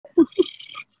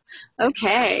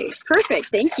Okay, perfect.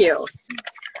 Thank you.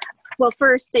 Well,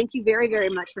 first, thank you very, very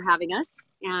much for having us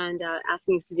and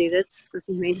asking us to do this with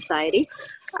the Humane Society.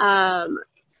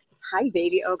 Hi,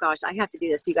 baby. Oh, gosh, I have to do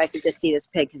this. You guys can just see this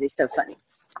pig because he's so funny.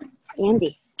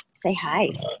 Andy, say hi.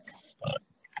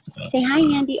 Say hi,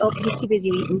 Andy. Oh, he's too busy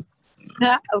eating.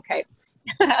 Okay.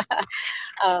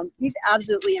 These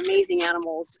absolutely amazing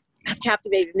animals have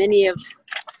captivated many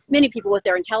people with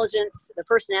their intelligence, their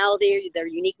personality, their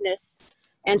uniqueness.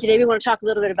 And today we want to talk a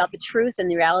little bit about the truth and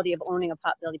the reality of owning a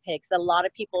pot-bellied pig. So a lot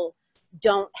of people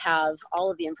don't have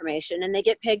all of the information, and they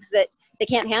get pigs that they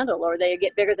can't handle, or they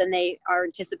get bigger than they are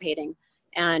anticipating.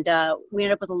 And we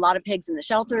end up with a lot of pigs in the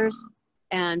shelters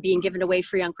and being given away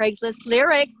free on Craigslist.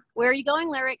 Lyric, where are you going,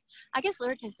 Lyric? I guess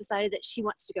Lyric has decided that she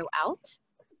wants to go out.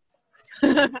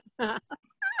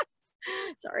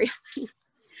 Sorry.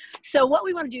 So what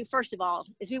we want to do, first of all,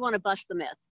 is we want to bust the myth.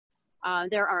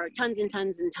 There are tons and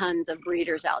tons and tons of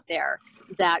breeders out there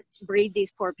that breed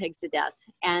these poor pigs to death.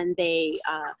 And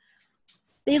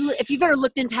if you've ever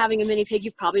looked into having a mini pig,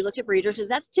 you've probably looked at breeders, because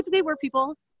that's typically where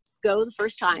people go the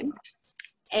first time.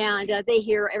 And they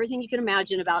hear everything you can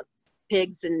imagine about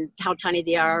pigs and how tiny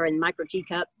they are and micro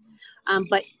teacup.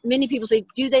 But many people say,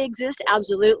 do they exist?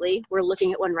 Absolutely. We're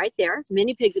looking at one right there.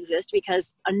 Mini pigs exist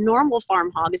because a normal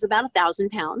farm hog is about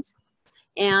 1,000 pounds.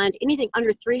 And anything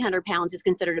under 300 pounds is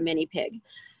considered a mini pig.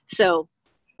 So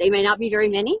they may not be very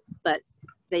many, but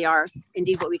they are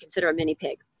indeed what we consider a mini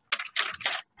pig.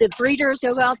 The breeders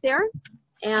go out there,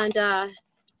 and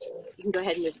you can go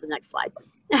ahead and move to the next slide.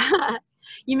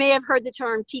 You may have heard the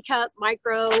term teacup,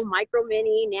 micro,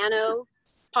 mini, nano,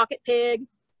 pocket pig.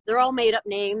 They're all made up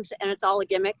names, and it's all a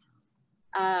gimmick,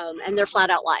 and they're flat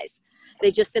out lies. They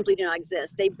just simply do not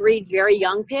exist. They breed very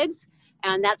young pigs,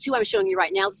 and that's who I'm showing you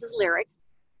right now. This is Lyric.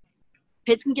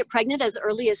 Pigs can get pregnant as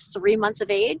early as 3 months of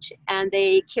age, and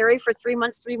they carry for 3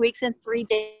 months, 3 weeks, and 3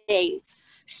 days.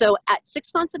 So at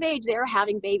 6 months of age, they're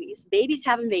having babies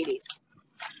having babies.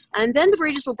 And then the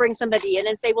breeders will bring somebody in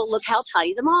and say, well, look how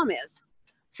tiny the mom is.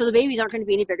 So the babies aren't going to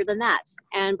be any bigger than that.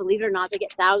 And believe it or not, they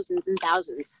get thousands and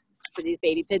thousands for these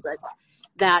baby piglets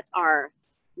that are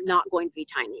not going to be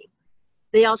tiny.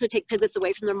 They also take piglets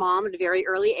away from their mom at a very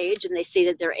early age, and they say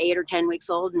that they're 8 or 10 weeks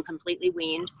old and completely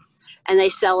weaned. And they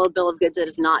sell a bill of goods that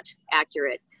is not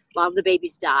accurate. A lot of the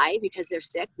babies die because they're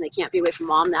sick and they can't be away from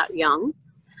mom that young.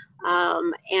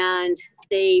 And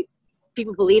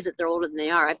people believe that they're older than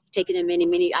they are. I've taken in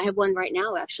many, I have one right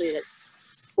now actually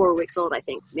that's 4 weeks old, I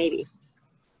think, maybe.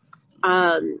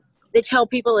 They tell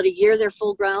people at a year they're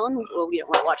full grown. Well, we don't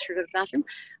want to watch her go to the bathroom.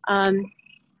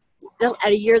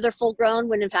 At a year they're full grown,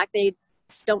 when in fact they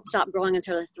don't stop growing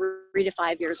until they're 3 to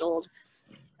 5 years old.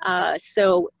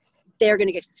 So they're going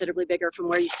to get considerably bigger from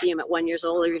where you see them at 1 year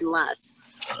old or even less.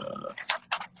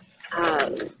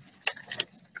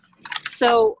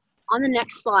 So on the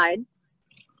next slide,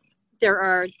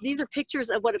 these are pictures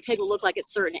of what a pig will look like at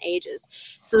certain ages.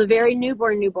 So the very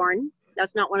newborn,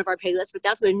 that's not one of our piglets, but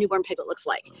that's what a newborn piglet looks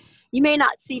like. You may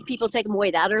not see people take them away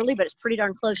that early, but it's pretty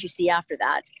darn close you see after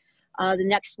that. The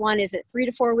next one is at 3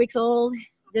 to 4 weeks old.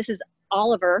 This is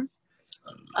Oliver.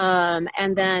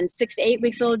 And then 6 to 8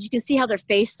 weeks old, you can see how their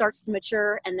face starts to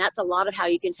mature, and that's a lot of how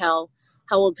you can tell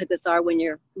how old piglets are when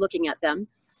you're looking at them.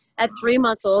 At 3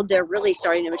 months old, they're really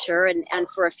starting to mature, and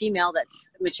for a female that's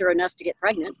mature enough to get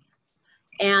pregnant.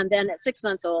 And then at 6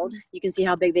 months old, you can see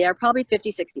how big they are, probably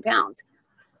 50, 60 pounds.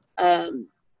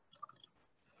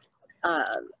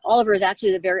 Oliver is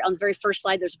actually on the very first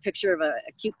slide. There's a picture of a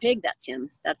cute pig. That's him.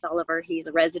 That's Oliver. He's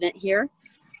a resident here.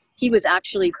 He was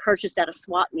actually purchased at a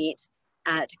swap meet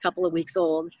at a couple of weeks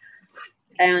old.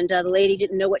 And the lady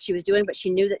didn't know what she was doing, but she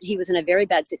knew that he was in a very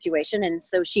bad situation. And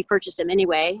so she purchased him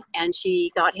anyway, and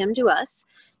she got him to us.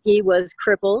 He was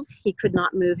crippled. He could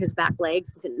not move his back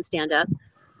legs, couldn't stand up.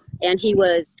 And he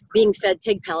was being fed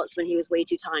pig pellets when he was way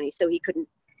too tiny, so he couldn't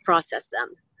process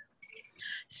them.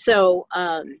 So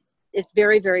it's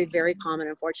very, very, very common,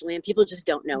 unfortunately, and people just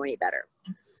don't know any better.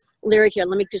 Lyric here,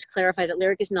 let me just clarify that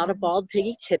Lyric is not a bald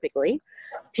piggy typically.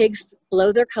 Pigs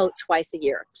blow their coat twice a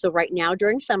year. So right now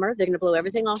during summer, they're going to blow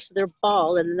everything off so they're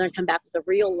bald, and then they're going to come back with a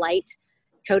real light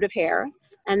coat of hair.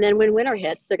 And then when winter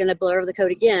hits, they're going to blow over the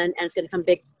coat again, and it's going to come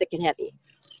big, thick, and heavy.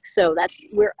 So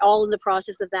we're all in the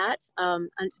process of that. And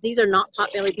these are not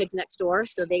pot-bellied pigs next door,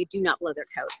 so they do not blow their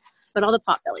coat. But all the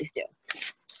pot-bellies do.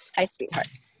 Hi, sweetheart.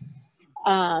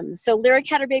 So Lyric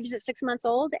had her babies at 6 months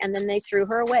old, and then they threw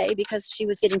her away because she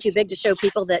was getting too big to show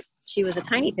people that she was a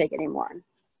tiny pig anymore.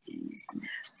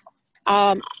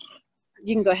 You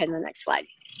can go ahead on the next slide.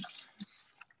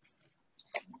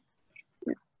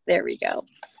 There we go.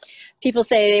 People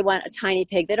say they want a tiny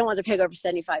pig. They don't want their pig over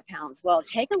 75 pounds. Well,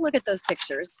 take a look at those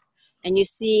pictures. and you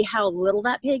see how little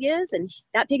that pig is, and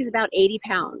that pig is about 80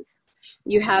 pounds.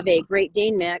 You have a Great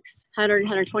Dane mix, 100,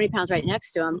 120 pounds right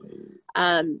next to him.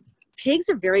 Pigs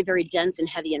are very, very dense and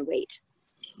heavy in weight.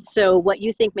 So what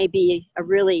you think may be a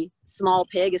really small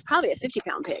pig is probably a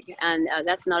 50-pound pig, and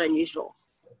that's not unusual.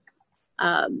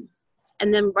 And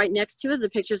then right next to it, the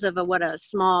pictures of what a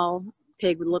small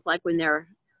pig would look like when they're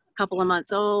a couple of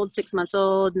months old, 6 months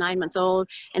old, 9 months old,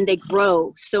 and they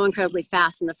grow so incredibly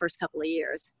fast in the first couple of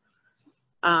years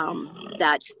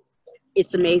that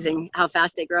it's amazing how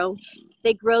fast they grow.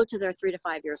 They grow to their 3 to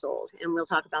 5 years old, and we'll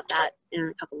talk about that in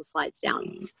a couple of slides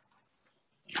down.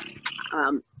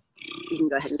 You can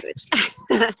go ahead and switch.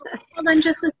 Hold on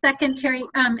just a second, Teri.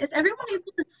 Is everyone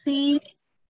able to see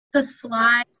the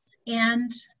slides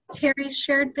and Teri's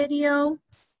shared video?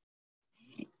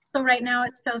 So right now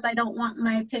it shows I don't want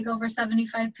my pig over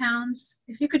 75 pounds.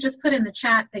 If you could just put in the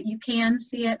chat that you can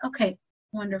see it. Okay,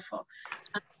 wonderful.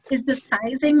 Is the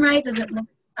sizing right? Does it look,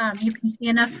 you can see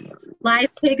enough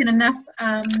live pig and enough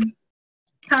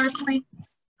PowerPoint?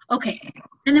 Okay.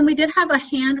 And then we did have a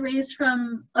hand raised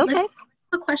from Alyssa. Okay.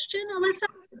 A question, Alyssa?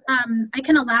 I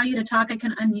can allow you to talk. I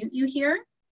can unmute you here.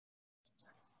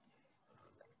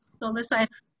 So Alyssa,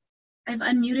 I've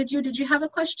unmuted you. Did you have a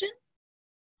question?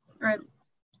 Or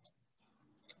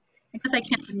I guess I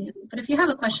can't unmute you. But if you have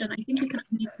a question, I think you can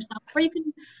unmute yourself, or you can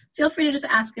feel free to just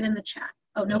ask it in the chat.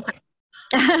 Oh, no question.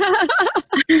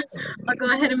 I'll go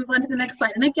ahead and move on to the next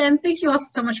slide. And again, thank you all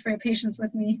so much for your patience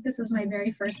with me. This is my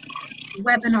very first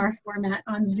webinar format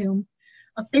on Zoom.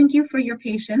 Well, thank you for your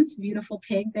patience. Beautiful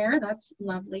pig there. That's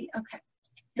lovely. Okay.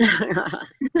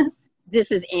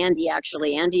 This is Andy,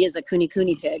 actually. Andy is a Kuni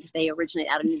pig. They originate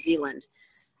out of New Zealand.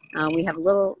 We have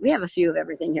a few of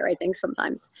everything here, I think,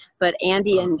 sometimes. But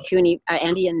Andy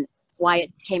and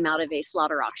Wyatt came out of a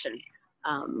slaughter auction,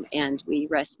 and we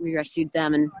rescued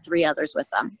them and 3 others with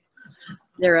them.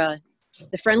 They're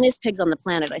the friendliest pigs on the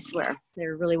planet, I swear.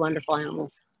 They're really wonderful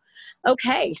animals.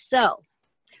 Okay, so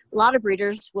a lot of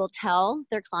breeders will tell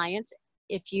their clients,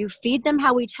 if you feed them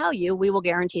how we tell you, we will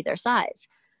guarantee their size.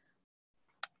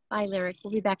 Bye, Lyric.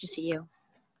 We'll be back to see you.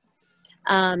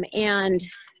 And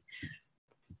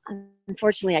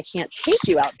unfortunately, I can't take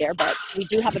you out there, but we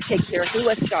do have a pig here who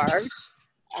was starved.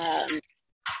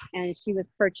 And she was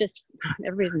purchased,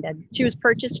 everybody's in bed. She was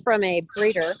purchased from a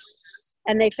breeder,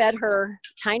 and they fed her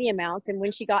tiny amounts. And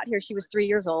when she got here, she was 3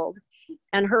 years old,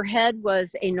 and her head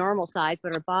was a normal size,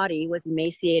 but her body was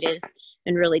emaciated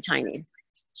and really tiny.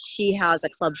 She has a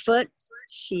club foot.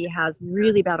 She has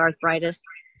really bad arthritis,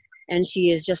 and she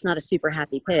is just not a super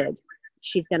happy pig.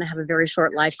 She's going to have a very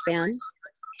short lifespan,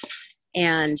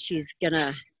 and she's going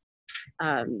to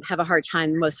have a hard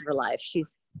time most of her life.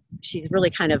 She's really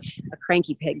kind of a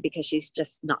cranky pig because she's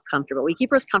just not comfortable. We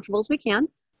keep her as comfortable as we can.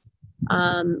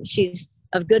 She's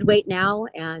of good weight now,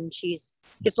 and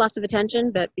gets lots of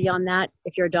attention, but beyond that,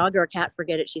 if you're a dog or a cat,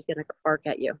 forget it. She's going to bark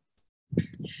at you.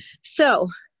 So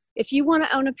if you want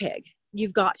to own a pig,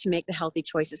 you've got to make the healthy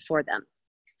choices for them.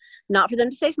 Not for them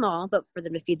to stay small, but for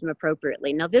them to feed them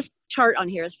appropriately. Now, this chart on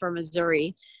here is for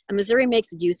Missouri, and Missouri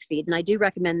makes a youth feed, and I do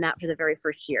recommend that for the very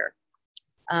first year.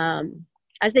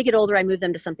 As they get older, I move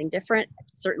them to something different.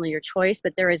 It's certainly your choice,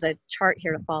 but there is a chart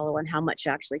here to follow on how much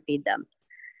you actually feed them.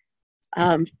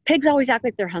 Pigs always act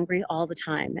like they're hungry all the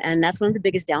time, and that's one of the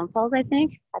biggest downfalls, I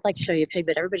think. I'd like to show you a pig,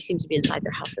 but everybody seems to be inside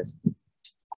their houses.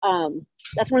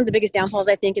 That's one of the biggest downfalls,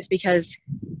 I think, is because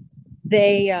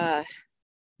they act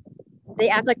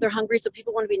like they're hungry, so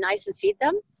people want to be nice and feed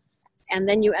them, and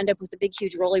then you end up with a big,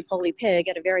 huge, roly-poly pig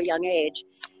at a very young age,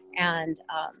 and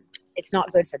it's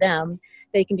not good for them.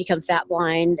 They can become fat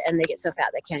blind, and they get so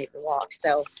fat they can't even walk.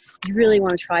 So you really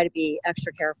want to try to be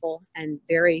extra careful and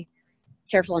very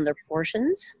careful on their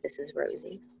portions. This is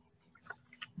Rosie.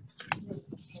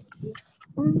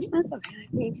 That's okay,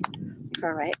 I think.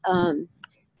 All right.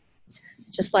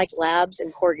 Just like labs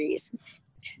and corgis.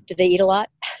 Do they eat a lot?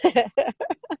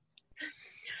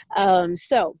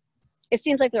 So it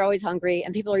seems like they're always hungry,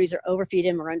 and people are either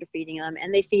overfeeding them or underfeeding them,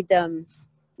 and they feed them,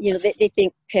 you know, they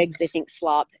think pigs, they think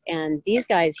slop. And these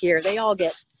guys here, they all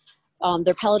get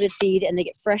their pelleted feed, and they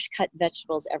get fresh cut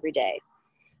vegetables every day.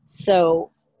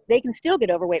 So they can still get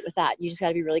overweight with that. You just got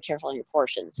to be really careful on your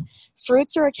portions.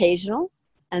 Fruits are occasional,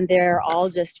 and they're all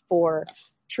just for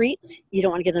treats. You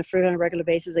don't want to give them fruit on a regular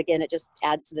basis. Again, it just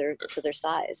adds to their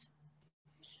size.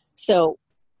 So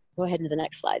go ahead to the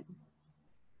next slide.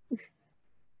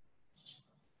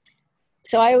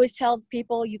 So I always tell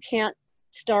people you can't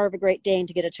starve a Great Dane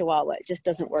to get a Chihuahua. It just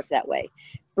doesn't work that way.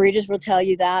 Breeders will tell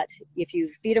you that if you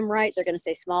feed them right, they're going to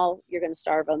stay small, you're going to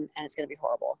starve them, and it's going to be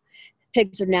horrible.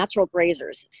 pigs are natural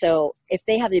grazers. So if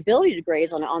they have the ability to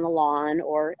graze on the lawn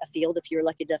or a field, if you're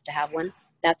lucky enough to have one,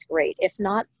 that's great. If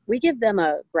not, we give them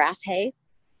a grass hay.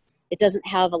 It doesn't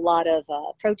have a lot of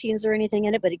proteins or anything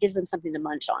in it, but it gives them something to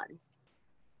munch on.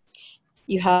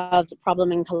 You have the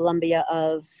problem in Colombia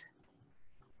of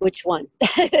which one?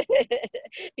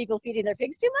 People feeding their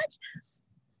pigs too much?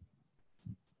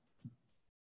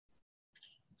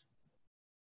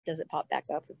 Does it pop back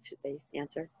up? Should they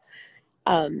answer?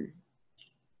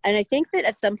 And I think that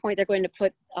at some point they're going to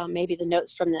put maybe the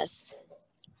notes from this.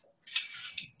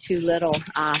 Too little.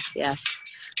 Yes.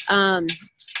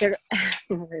 They're,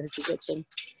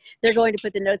 they're going to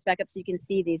put the notes back up so you can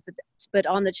see these. But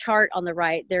on the chart on the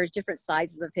right, there's different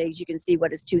sizes of pigs. You can see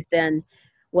what is too thin,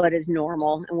 what is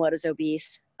normal, and what is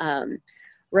obese.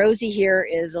 Rosie here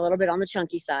is a little bit on the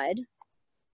chunky side.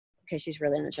 Okay, she's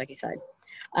really on the chunky side.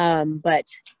 But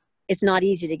it's not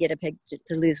easy to get a pig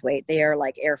to lose weight. They are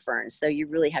like air ferns, so you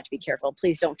really have to be careful.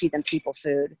 Please don't feed them people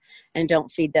food, and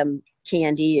don't feed them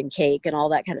candy and cake and all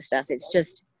that kind of stuff. It's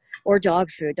just, or dog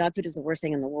food. Dog food is the worst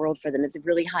thing in the world for them. It's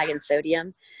really high in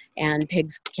sodium, and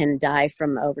pigs can die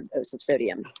from overdose of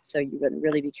sodium. So you would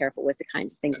really be careful with the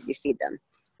kinds of things that you feed them.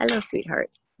 Hello, sweetheart.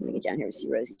 Let me get down here to see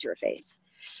Rosie to her face.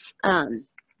 I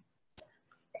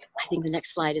think the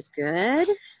next slide is good.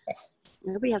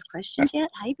 Nobody has questions yet?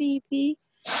 Hi, baby.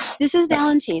 This is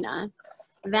Valentina.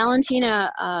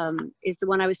 Valentina is the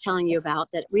one I was telling you about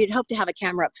that we had hoped to have a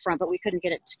camera up front, but we couldn't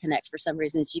get it to connect for some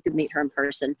reason, so you could meet her in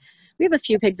person. We have a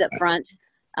few pigs up front,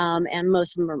 and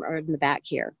most of them are in the back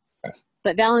here.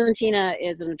 But Valentina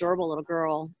is an adorable little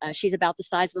girl. She's about the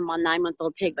size of a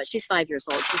 9-month-old pig, but she's 5 years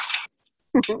old.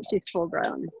 She's full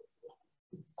grown.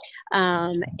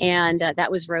 That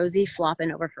was Rosie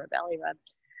flopping over for a belly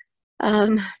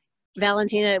rub.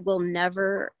 Valentina will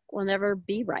never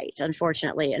be right,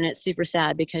 unfortunately, and it's super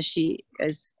sad because she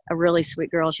is a really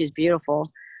sweet girl. She's beautiful.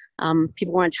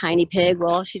 People want a tiny pig.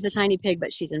 Well, she's a tiny pig,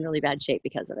 but she's in really bad shape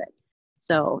because of it.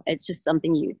 So it's just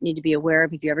something you need to be aware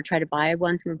of. If you ever try to buy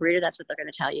one from a breeder, that's what they're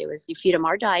going to tell you, is you feed them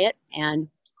our diet and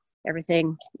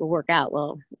everything will work out.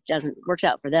 Well, it works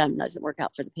out for them, doesn't work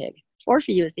out for the pig or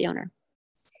for you as the owner.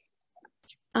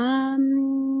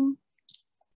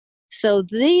 So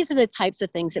these are the types of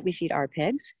things that we feed our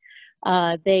pigs.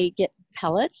 They get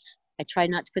pellets. I tried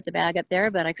not to put the bag up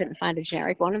there, but I couldn't find a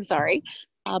generic one. I'm sorry.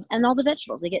 And all the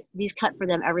vegetables. They get these cut for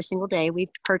them every single day. We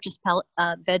purchase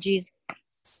veggies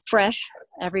fresh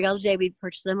every other day. We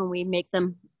purchase them and we make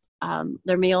them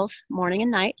their meals morning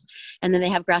and night. And then they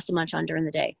have grass to munch on during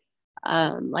the day.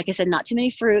 Like I said, not too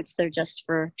many fruits. They're just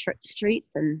for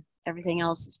treats, and everything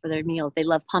else is for their meals. They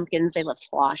love pumpkins. They love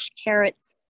squash,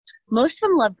 carrots. Most of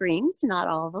them love greens, not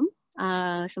all of them,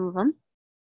 some of them.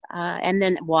 And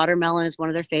then watermelon is one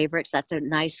of their favorites. That's a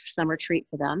nice summer treat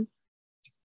for them.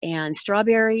 And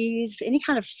strawberries, any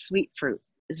kind of sweet fruit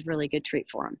is a really good treat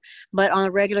for them. But on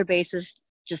a regular basis,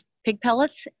 just pig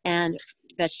pellets and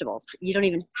vegetables. You don't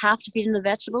even have to feed them the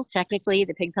vegetables. Technically,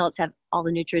 the pig pellets have all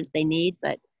the nutrients they need,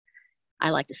 but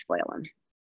I like to spoil them.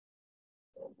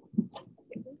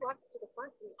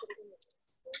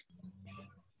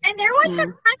 And there was a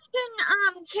question,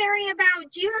 Teri,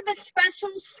 about, do you have a special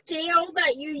scale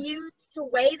that you use to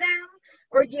weigh them?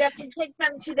 Or do you have to take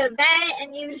them to the vet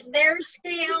and use their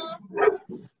scale?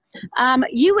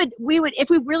 We would,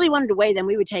 if we really wanted to weigh them,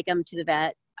 we would take them to the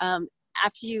vet.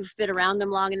 After you've been around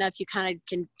them long enough, you kind of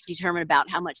can determine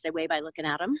about how much they weigh by looking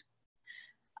at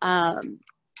them.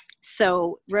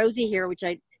 So Rosie here,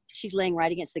 she's laying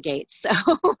right against the gate. So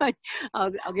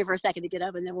I'll give her a second to get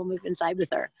up and then we'll move inside with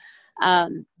her.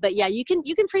 But yeah, you can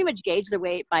pretty much gauge the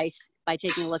weight by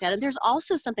taking a look at it. There's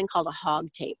also something called a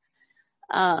hog tape.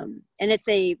 And it's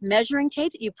a measuring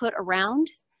tape that you put around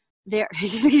there.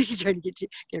 She's trying to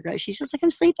get her. She's just like,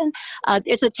 I'm sleeping.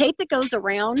 It's a tape that goes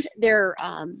around their,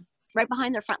 right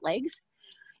behind their front legs.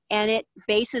 And it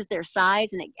bases their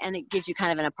size and it gives you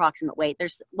kind of an approximate weight.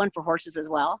 There's one for horses as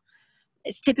well.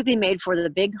 It's typically made for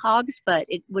the big hogs, but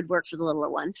it would work for the littler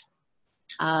ones.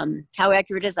 How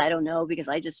accurate it is, I don't know, because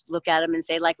I just look at them and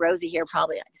say, like Rosie here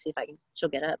probably, I can see if she'll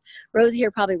get up. Rosie here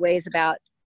probably weighs about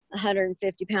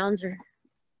 150 pounds, or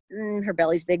her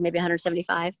belly's big, maybe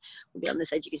 175. We'll be on this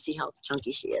side, you can see how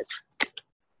chunky she is.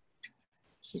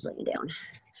 She's laying down.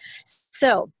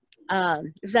 So,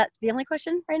 is that the only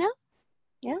question right now?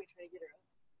 Yeah?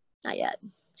 Not yet.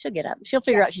 She'll get up. She'll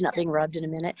figure out she's not being rubbed in a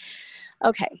minute.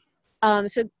 Okay.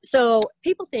 So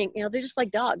people think, they're just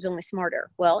like dogs, only smarter.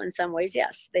 Well, in some ways,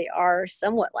 yes, they are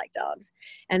somewhat like dogs,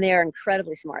 and they are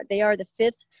incredibly smart. They are the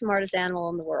 5th smartest animal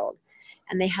in the world,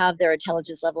 and they have their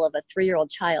intelligence level of a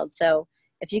 3-year-old child. So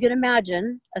If you can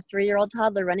imagine a 3-year-old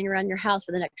toddler running around your house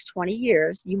for the next 20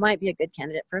 years, you might be a good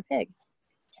candidate for a pig.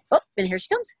 Oh, and here she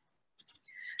comes.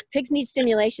 Pigs need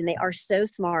stimulation. They are so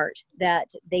smart that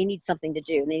they need something to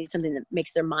do. They need something that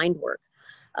makes their mind work.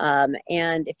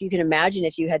 And if you can imagine,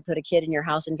 if you had put a kid in your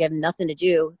house and given nothing to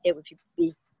do, it would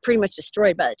be pretty much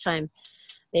destroyed by the time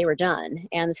they were done.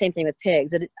 And the same thing with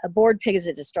pigs. A bored pig is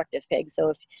a destructive pig. So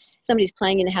if somebody's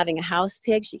planning on having a house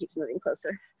pig, she keeps moving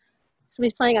closer.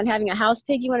 Somebody's planning on having a house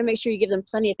pig, you want to make sure you give them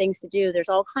plenty of things to do. There's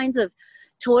all kinds of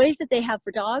toys that they have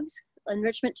for dogs,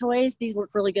 enrichment toys. These work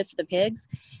really good for the pigs,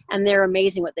 and they're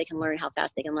amazing what they can learn, how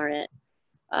fast they can learn it.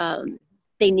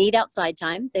 They need outside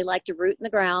time. They like to root in the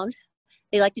ground.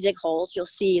 They like to dig holes. You'll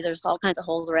see there's all kinds of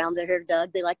holes around there here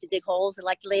dug. They like to dig holes. They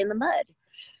like to lay in the mud.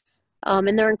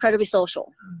 And they're incredibly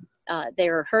social.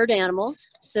 They're herd animals,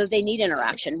 so they need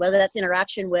interaction, whether that's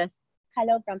interaction with,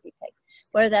 hello, grumpy pig,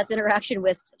 whether that's interaction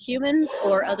with humans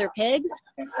or other pigs.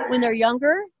 When they're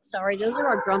younger, sorry, those are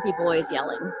our grumpy boys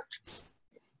yelling.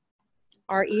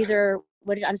 Are either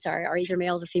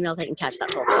males or females? I can catch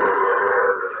that whole thing.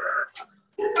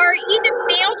 Are either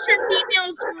males or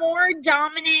females more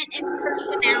dominant in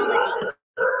personality?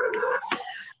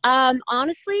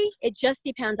 Honestly, it just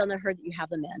depends on the herd that you have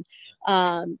them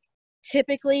in.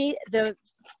 Typically, the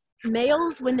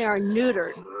males, when they are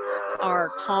neutered, are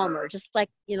calmer. Just like,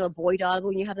 a boy dog,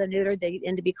 when you have them neutered, they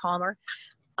tend to be calmer.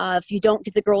 If you don't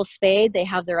get the girls spayed, they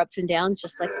have their ups and downs,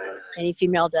 just like any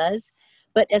female does.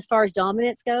 But as far as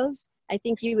dominance goes, I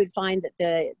think you would find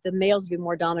that the males would be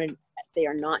more dominant if they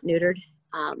are not neutered.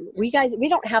 We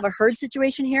don't have a herd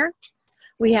situation here.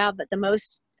 We have the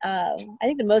most, I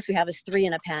think the most we have is 3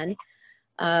 in a pen.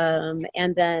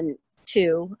 And then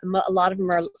 2, a lot of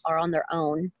them are on their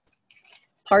own.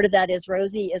 Part of that is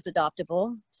Rosie is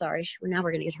adoptable. Sorry, now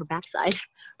we're going to get her backside.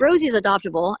 Rosie is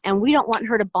adoptable, and we don't want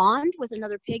her to bond with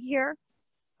another pig here.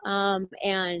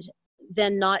 And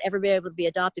then not ever be able to be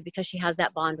adopted because she has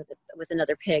that bond with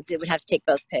another pig. It would have to take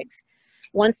both pigs.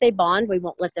 Once they bond, we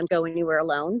won't let them go anywhere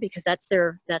alone because that's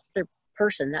their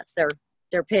person, that's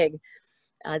their pig.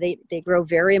 They grow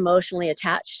very emotionally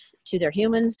attached to their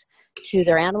humans, to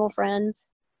their animal friends,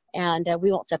 and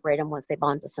we won't separate them once they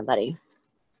bond with somebody.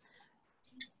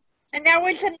 And that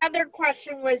was another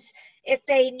question, was if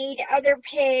they need other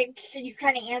pigs. So you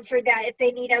kind of answered that, if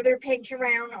they need other pigs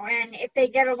around and if they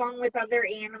get along with other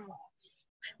animals.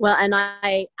 Well, and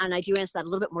I do answer that a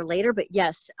little bit more later, but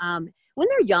yes, when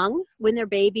they're young, when they're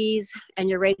babies and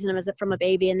you're raising them from a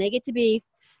baby and they get to be,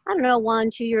 1,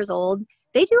 2 years old,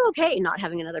 they do okay not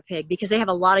having another pig because they have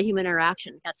a lot of human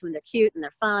interaction. That's when they're cute and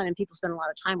they're fun and people spend a lot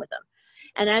of time with them.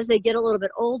 And as they get a little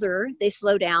bit older, they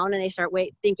slow down and they start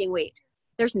thinking,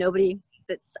 there's nobody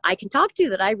I can talk to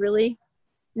that I really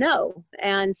know.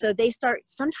 And so they start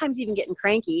sometimes even getting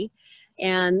cranky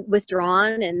and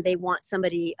withdrawn, and they want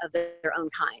somebody of their own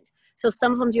kind. So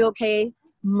some of them do okay.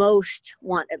 Most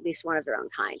want at least one of their own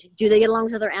kind. Do they get along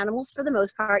with other animals? For the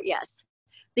most part, yes.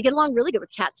 They get along really good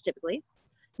with cats typically.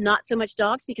 Not so much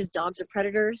dogs because dogs are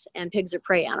predators and pigs are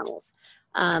prey animals.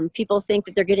 People think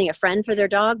that they're getting a friend for their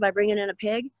dog by bringing in a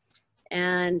pig.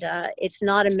 And it's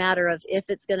not a matter of if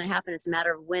it's going to happen, it's a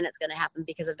matter of when it's going to happen,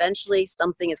 because eventually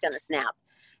something is going to snap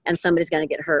and somebody's going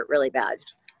to get hurt really bad.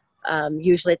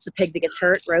 Usually it's the pig that gets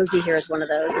hurt. Rosie here is one of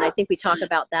those. And I think we talk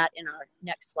about that in our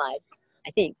next slide.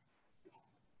 I think.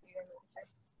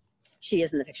 She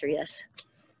is in the picture, yes.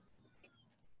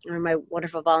 Or my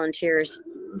wonderful volunteers.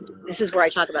 This is where I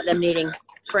talk about them needing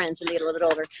friends when they get a little bit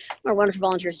older. Our wonderful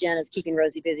volunteers, Jen, is keeping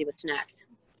Rosie busy with snacks.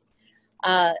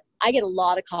 I get a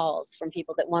lot of calls from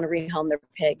people that want to rehome their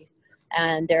pig,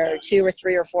 and they're 2 or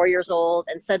 3 or 4 years old,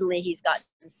 and suddenly he's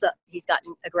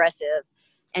gotten aggressive,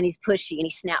 and he's pushy, and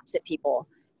he snaps at people.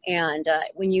 And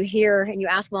when you hear and you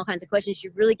ask him all kinds of questions,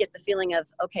 you really get the feeling of,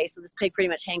 okay, so this pig pretty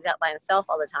much hangs out by himself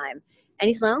all the time, and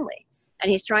he's lonely, and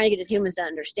he's trying to get his humans to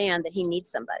understand that he needs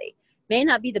somebody. May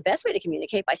not be the best way to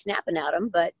communicate by snapping at them,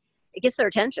 but it gets their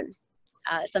attention.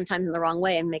 Sometimes in the wrong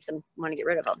way and makes them want to get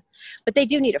rid of them. But they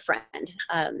do need a friend.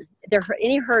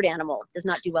 Any herd animal does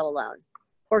not do well alone.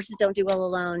 Horses don't do well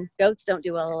alone. Goats don't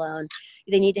do well alone.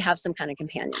 They need to have some kind of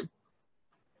companion.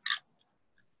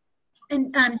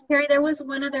 And Teri, there was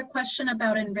one other question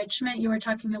about enrichment. You were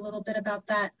talking a little bit about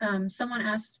that. Someone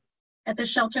asked, at the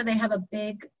shelter they have a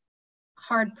big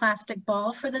hard plastic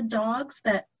ball for the dogs.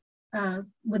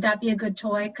 Would that be a good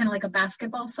toy, kind of like a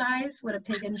basketball size? Would a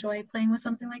pig enjoy playing with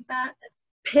something like that?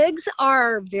 Pigs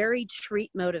are very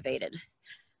treat motivated.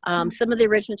 Some of the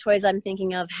enrichment toys I'm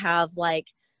thinking of have like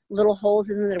little holes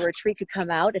in them where a treat could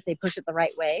come out if they push it the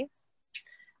right way.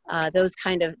 Those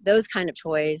kind of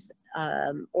toys.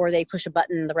 or they push a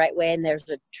button the right way and there's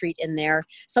a treat in there.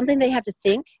 Something they have to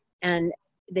think, and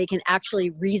they can actually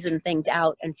reason things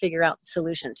out and figure out the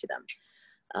solution to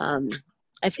them.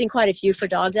 I've seen quite a few for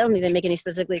dogs. I don't think they make any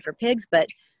specifically for pigs, but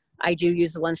I do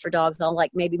use the ones for dogs. I'll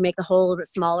like maybe make the hole a little bit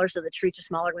smaller so the treats are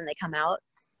smaller when they come out.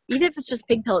 Even if it's just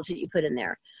pig pellets that you put in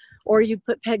there. Or you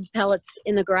put pig pellets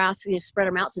in the grass and you spread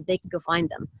them out so they can go find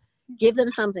them. Give them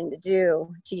something to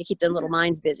do to keep their little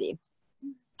minds busy.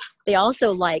 They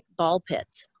also like ball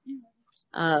pits.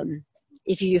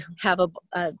 If you have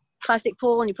a plastic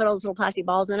pool and you put all those little plastic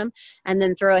balls in them and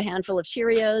then throw a handful of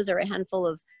Cheerios or a handful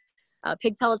of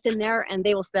pig pellets in there, and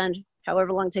they will spend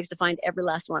however long it takes to find every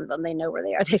last one of them. They know where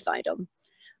they are. They find them.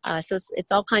 So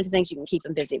it's all kinds of things you can keep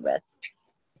them busy with.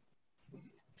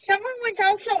 Someone was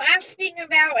also asking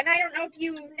about, and I don't know if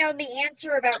you know the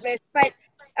answer about this, but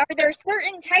are there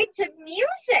certain types of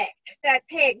music that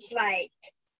pigs like?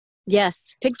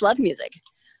 Yes, pigs love music.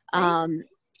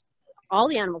 All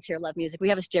the animals here love music. We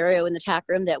have a stereo in the tack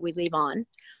room that we leave on.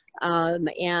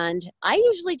 And I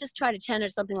usually just try to tend to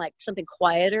something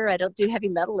quieter. I don't do heavy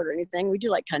metal or anything. We do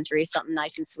like country, something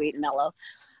nice and sweet and mellow.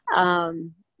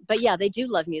 But yeah, they do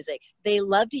love music. They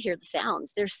love to hear the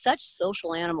sounds. They're such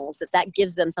social animals that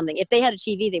gives them something. If they had a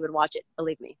TV, they would watch it.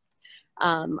 Believe me.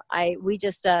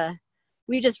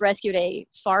 We just rescued a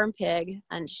farm pig,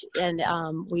 and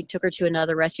we took her to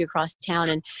another rescue across town.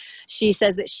 And she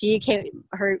says that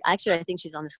actually, I think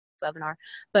she's on this webinar,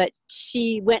 but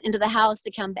she went into the house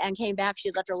and came back. She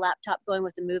had left her laptop going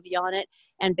with the movie on it,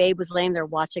 and Babe was laying there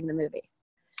watching the movie.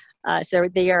 So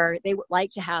they like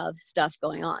to have stuff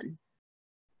going on.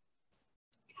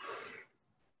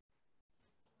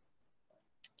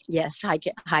 Yes,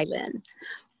 hi, Lynn.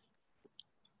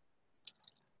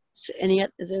 So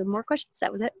is there more questions?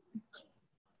 That was it.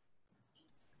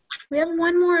 We have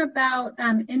one more about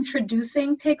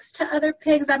introducing pigs to other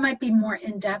pigs. That might be more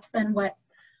in depth than what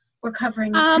we're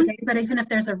covering today, but even if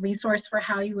there's a resource for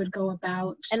how you would go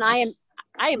about. And I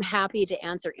am happy to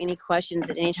answer any questions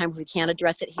at any time if we can't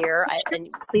address it here. And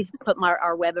please put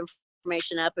our web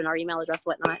information up and our email address,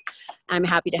 whatnot. I'm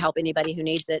happy to help anybody who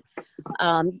needs it.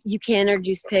 You can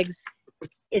introduce pigs.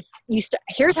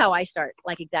 Here's how I start,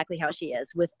 like exactly how she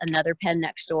is, with another pen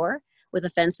next door with a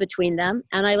fence between them,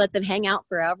 and I let them hang out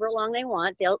for however long they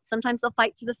want. Sometimes they'll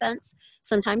fight through the fence,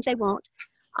 sometimes they won't.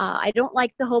 I don't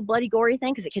like the whole bloody gory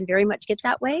thing because it can very much get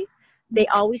that way. They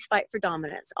always fight for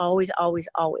dominance, always, always,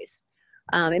 always.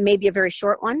 It may be a very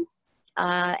short one,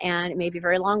 and it may be a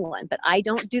very long one, but I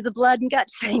don't do the blood and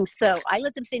guts thing. So I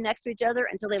let them stay next to each other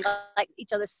until they like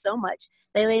each other so much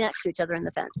they lay next to each other in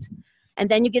the fence. And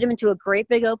then you get them into a great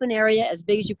big open area, as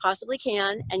big as you possibly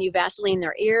can, and you Vaseline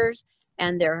their ears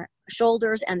and their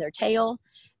shoulders and their tail,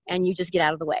 and you just get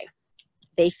out of the way.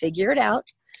 They figure it out,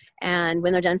 and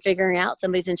when they're done figuring out,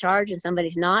 somebody's in charge and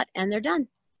somebody's not, and they're done.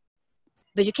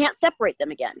 But you can't separate them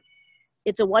again.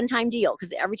 It's a one-time deal,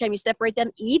 because every time you separate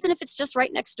them, even if it's just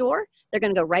right next door, they're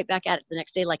going to go right back at it the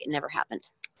next day like it never happened.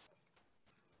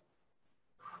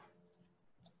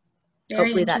 Very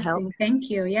Hopefully that helped. Thank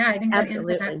you. Yeah, I think that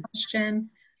Absolutely. answered that question.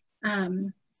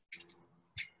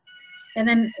 And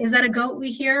then, is that a goat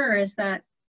we hear, or is that?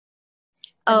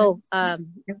 Oh, I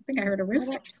think I heard a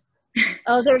rooster.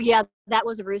 Oh, yeah, that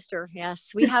was a rooster.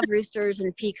 Yes, we have roosters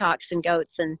and peacocks and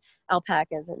goats and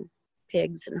alpacas and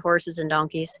pigs and horses and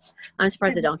donkeys. I'm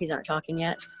surprised the donkeys aren't talking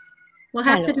yet. We'll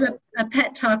have to do a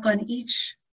pet talk on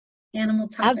each animal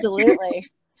topic. Absolutely.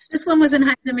 This one was in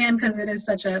high demand because it is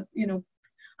such a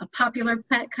popular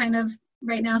pet kind of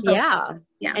right now. So yeah.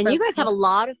 And you guys have a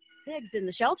lot of pigs in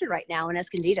the shelter right now in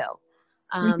Escondido.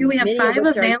 We have 5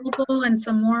 available and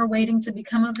some more waiting to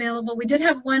become available. We did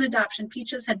have one adoption.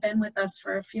 Peaches had been with us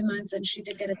for a few months and she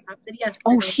did get adopted yesterday.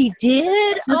 Oh, she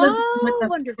did? With the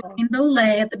wonderful. Rainbow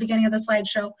Lay at the beginning of the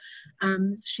slideshow.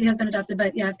 She has been adopted,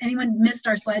 but yeah, if anyone missed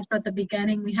our slideshow at the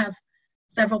beginning, we have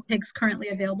several pigs currently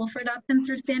available for adoption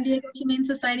through San Diego Humane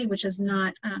Society, which is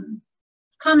not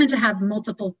common to have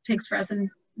multiple pigs for us, and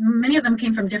many of them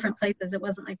came from different places. It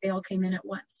wasn't like they all came in at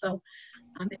once. So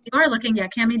if you are looking, yeah,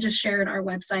 Cammie just shared our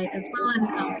website as well,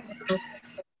 and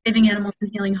Saving Animals and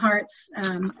Healing Hearts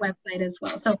website as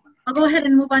well. So I'll go ahead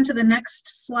and move on to the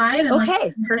next slide.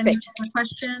 Okay, perfect. Any more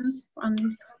questions on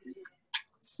these?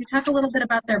 You talk a little bit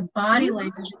about their body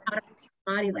language.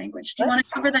 Body language. Do you want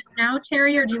to cover that now,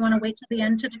 Teri, or do you want to wait till the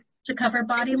end to cover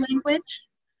body language?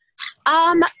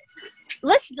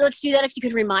 Let's do that if you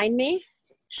could remind me.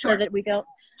 Sure. So that we don't.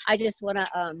 I just want to.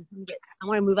 I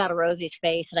want to move out of Rosie's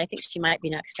space, and I think she might be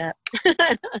next up.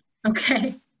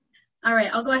 Okay. All right.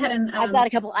 I'll go ahead and. I've got a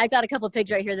couple of pigs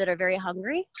right here that are very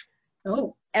hungry.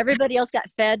 Oh. Everybody else got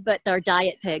fed, but they're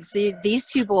diet pigs. These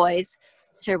 2 boys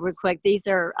share real quick. These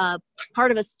are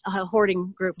part of a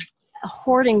hoarding group, a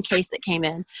hoarding case that came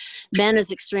in. Ben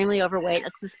is extremely overweight.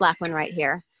 That's this black one right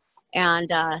here. And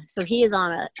so he is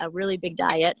on a really big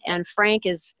diet. And Frank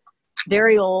is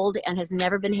very old and has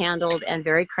never been handled and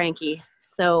very cranky.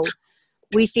 So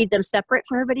we feed them separate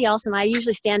from everybody else. And I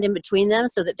usually stand in between them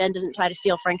so that Ben doesn't try to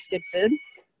steal Frank's good food.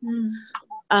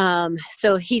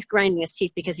 So he's grinding his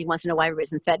teeth because he wants to know why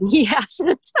everybody's been fed and he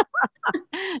hasn't.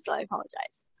 So I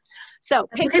apologize. So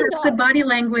okay, that's good body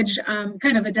language,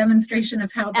 kind of a demonstration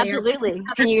of how they absolutely.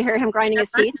 Can you hear him grinding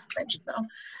his teeth? So,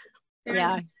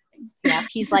 yeah. Yeah.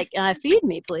 He's like, feed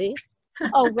me, please.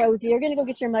 Oh, Rosie, you're going to go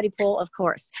get your muddy pool? Of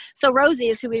course. So Rosie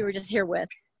is who we were just here with.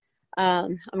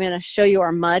 I'm going to show you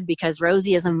our mud because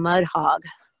Rosie is a mud hog.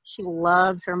 She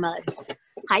loves her mud.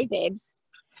 Hi, babes.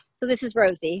 So this is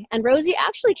Rosie. And Rosie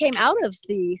actually came out of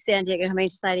the San Diego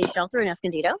Humane Society shelter in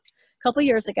Escondido a couple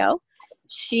years ago.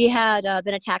 She had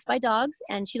been attacked by dogs,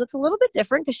 and she looks a little bit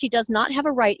different because she does not have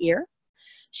a right ear.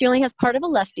 She only has part of a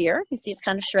left ear. You see it's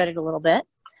kind of shredded a little bit.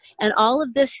 And all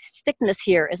of this thickness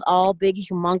here is all big,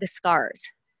 humongous scars.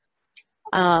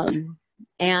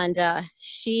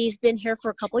 She's been here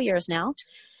for a couple years now.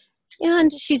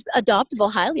 And she's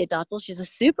adoptable, highly adoptable. She's a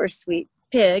super sweet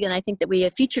pig, and I think that we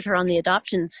have featured her on the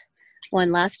adoptions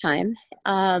one last time.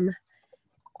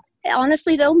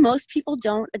 Honestly, though, most people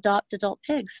don't adopt adult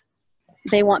pigs.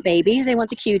 They want babies. They want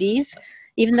the cuties.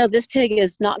 Even though this pig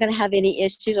is not going to have any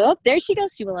issues. Oh, there she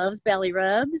goes. She loves belly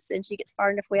rubs, and she gets far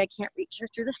enough away I can't reach her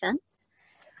through the fence.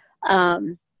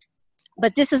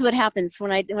 But this is what happens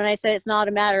when I say it's not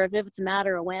a matter of if, it's a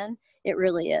matter of when. It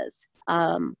really is.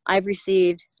 I've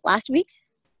received last week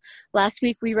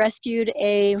we rescued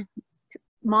a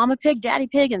mama pig, daddy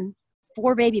pig, and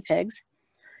 4 baby pigs.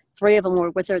 3 of them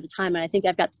were with her at the time, and I think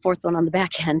I've got the 4th one on the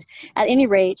back end. At any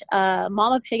rate,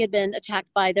 mama pig had been attacked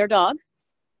by their dog,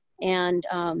 and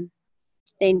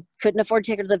they couldn't afford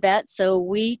to take her to the vet, so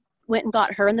we went and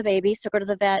got her and the babies, took her to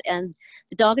the vet, and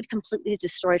the dog had completely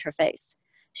destroyed her face.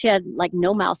 She had like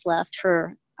no mouth left.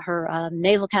 Her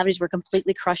nasal cavities were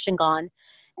completely crushed and gone,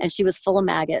 and she was full of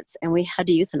maggots, and we had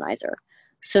to euthanize her.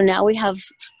 So now we have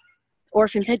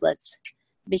orphan piglets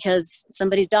because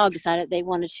somebody's dog decided they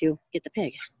wanted to get the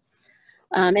pig.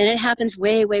 And it happens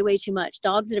way, way, way too much.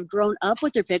 Dogs that have grown up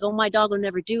with their pig, oh, my dog will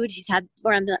never do it. He's had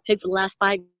around that pig for the last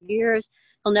 5 years.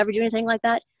 He'll never do anything like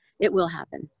that. It will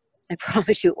happen. I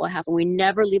promise you it will happen. We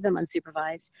never leave them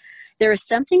unsupervised. There is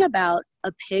something about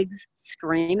a pig's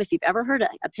scream. If you've ever heard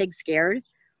a pig scared,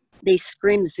 they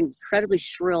scream this incredibly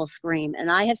shrill scream.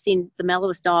 And I have seen the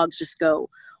mellowest dogs just go,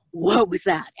 what was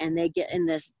that? And they get in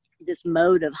this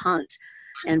mode of hunt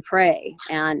and prey.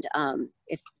 And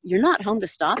if you're not home to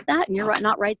stop that and you're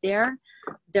not right there,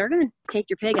 they're going to take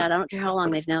your pig out. I don't care how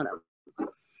long they've known them.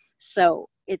 So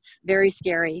it's very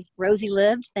scary. Rosie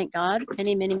lived, thank God.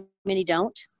 Many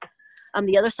don't.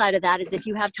 The other side of that is if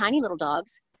you have tiny little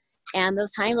dogs and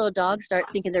those tiny little dogs start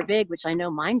thinking they're big, which I know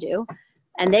mine do,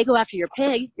 and they go after your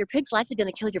pig's likely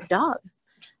going to kill your dog.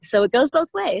 So it goes both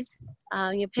ways.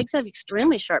 Pigs have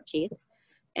extremely sharp teeth,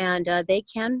 and they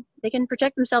can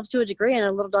protect themselves to a degree, and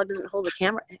a little dog doesn't hold a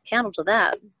candle to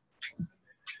that.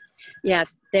 Yeah,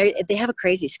 they have a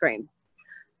crazy scream.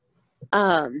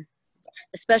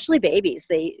 Especially babies,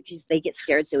 they get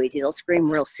scared so easy. They'll scream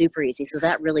real super easy, so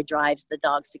that really drives the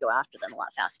dogs to go after them a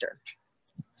lot faster.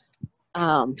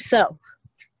 So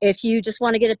if you just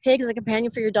want to get a pig as a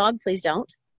companion for your dog, please don't.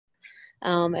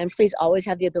 And please always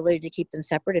have the ability to keep them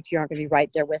separate if you aren't going to be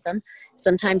right there with them.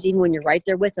 Sometimes even when you're right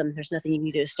there with them, there's nothing you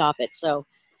can do to stop it. So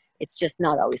it's just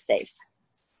not always safe.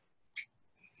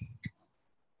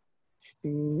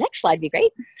 Next slide would be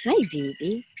great. Hi,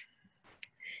 baby.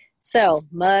 So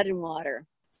mud and water.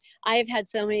 I've had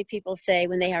so many people say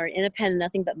when they are independent,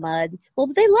 nothing but mud. Well,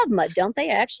 but they love mud, don't they?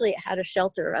 I actually had a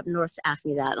shelter up north ask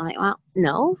me that. I'm like, well,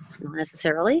 no, not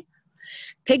necessarily.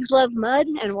 Pigs love mud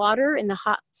and water in the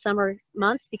hot summer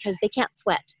months because they can't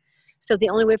sweat. So the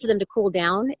only way for them to cool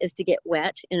down is to get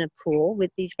wet in a pool.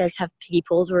 These guys have piggy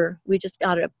pools where we just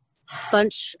got a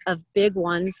bunch of big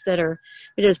ones that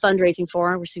we did a fundraising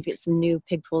for. We're going to get some new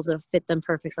pig pools that'll fit them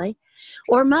perfectly.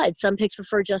 Or mud. Some pigs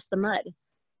prefer just the mud.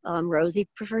 Rosie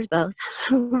prefers both.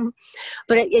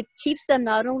 But it keeps them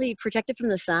not only protected from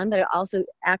the sun, but it also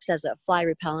acts as a fly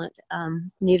repellent.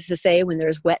 Needless to say, when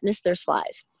there's wetness, there's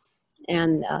flies.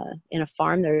 And in a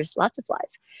farm, there's lots of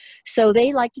flies. So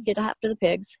they like to get after the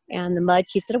pigs, and the mud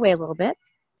keeps it away a little bit.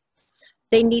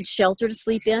 They need shelter to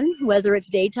sleep in, whether it's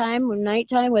daytime or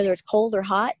nighttime, whether it's cold or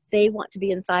hot. They want to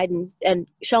be inside and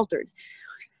sheltered.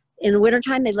 In the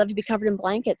wintertime, they love to be covered in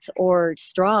blankets or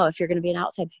straw if you're going to be an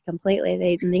outside pig completely.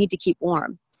 They need to keep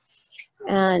warm.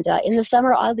 And in the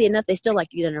summer, oddly enough, they still like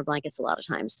to get under blankets a lot of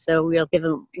times. So we'll give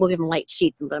them light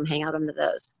sheets and let them hang out under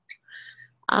those.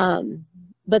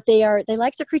 But they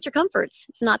like the creature comforts.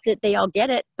 It's not that they all get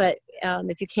it, but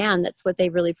if you can, that's what they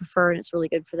really prefer, and it's really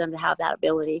good for them to have that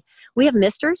ability. We have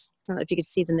misters. I don't know if you could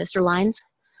see the mister lines,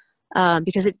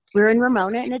 because we're in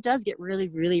Ramona, and it does get really,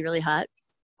 really, really hot.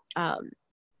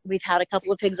 We've had a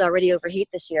couple of pigs already overheat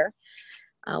this year.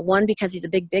 One because he's a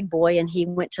big boy, and he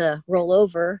went to roll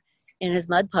over in his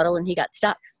mud puddle, and he got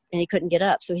stuck, and he couldn't get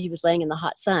up. So he was laying in the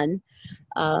hot sun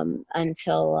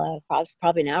until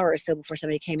probably an hour or so before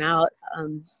somebody came out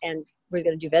and was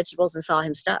going to do vegetables and saw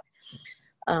him stuck.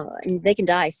 And they can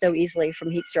die so easily from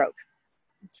heat stroke.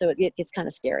 So it gets kind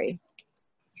of scary.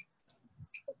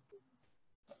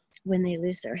 When they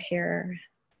lose their hair,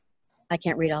 I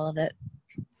can't read all of it.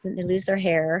 When they lose their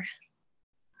hair.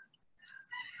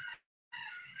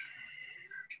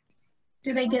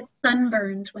 Do they get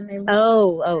sunburned when they lose?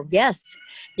 Oh, yes.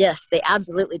 Yes, they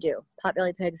absolutely do.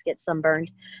 Pot-bellied pigs get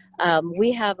sunburned.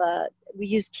 We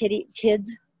use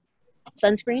kids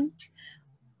sunscreen.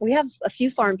 We have a few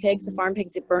farm pigs. The farm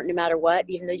pigs get burnt no matter what.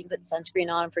 Even though you can put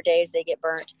sunscreen on them for days, they get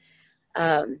burnt.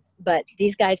 But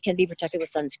these guys can be protected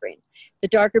with sunscreen. The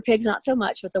darker pigs, not so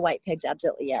much, but the white pigs,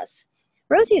 absolutely yes.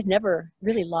 Rosie has never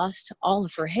really lost all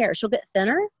of her hair. She'll get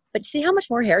thinner, but see how much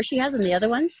more hair she has than the other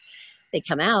ones? They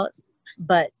come out.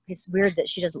 But it's weird that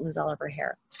she doesn't lose all of her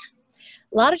hair.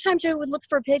 A lot of times you would look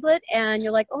for a piglet and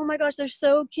you're like, oh my gosh, they're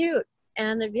so cute.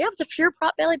 And yeah, it's a pure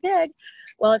pot-bellied pig.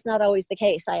 Well, it's not always the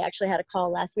case. I actually had a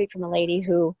call last week from a lady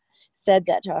who said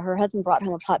that her husband brought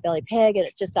home a pot-bellied pig and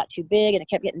it just got too big and it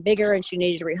kept getting bigger and she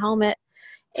needed to rehome it.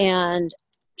 And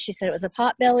she said it was a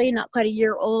pot-belly, not quite a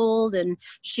year old. And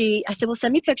I said, well,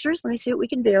 send me pictures. Let me see what we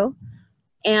can do.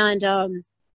 And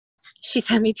she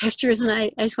sent me pictures and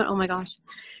I just went, oh my gosh.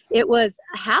 It was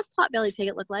a half pot-bellied pig,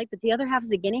 it looked like, but the other half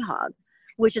is a guinea hog,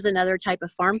 which is another type of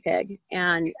farm pig.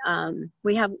 And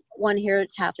we have one here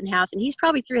that's half and half, and he's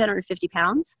probably 350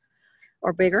 pounds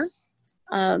or bigger.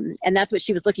 And that's what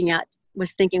she was looking at,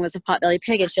 was thinking was a pot-bellied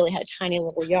pig, and she only had a tiny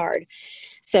little yard.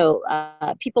 So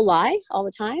people lie all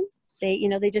the time. They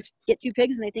just get two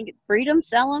pigs and they think breed them,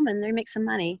 sell them, and they make some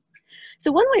money.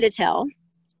 So one way to tell,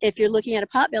 if you're looking at a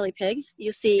pot-bellied pig,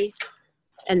 you see,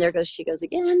 and she goes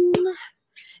again.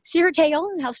 See her tail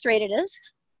and how straight it is.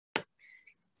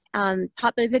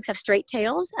 Pot-bellied pigs have straight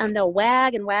tails, and they'll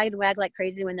wag and wag and wag like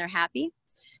crazy when they're happy.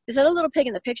 This other little pig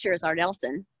in the picture is our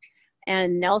Nelson.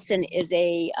 And Nelson is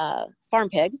a farm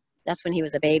pig. That's when he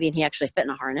was a baby and he actually fit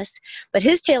in a harness. But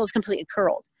his tail is completely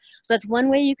curled. So that's one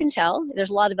way you can tell.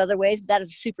 There's a lot of other ways, but that is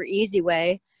a super easy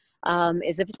way.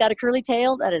 Is if it's got a curly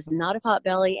tail, that is not a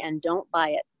pot-belly, and don't buy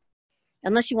it.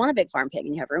 Unless you want a big farm pig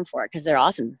and you have room for it, because they're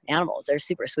awesome animals. They're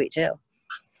super sweet too.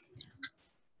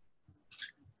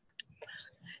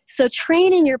 So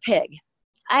training your pig,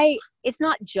 it's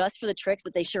not just for the tricks,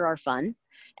 but they sure are fun,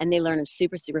 and they learn them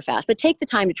super, super fast. But take the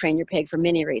time to train your pig for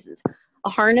many reasons. A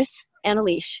harness and a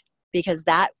leash, because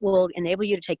that will enable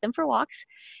you to take them for walks.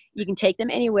 You can take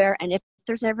them anywhere, and if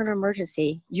there's ever an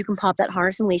emergency, you can pop that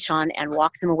harness and leash on and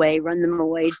walk them away, run them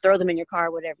away, throw them in your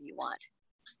car, whatever you want.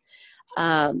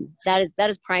 That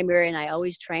is primary, and I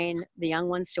always train the young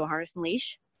ones to a harness and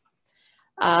leash.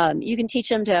 You can teach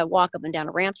them to walk up and down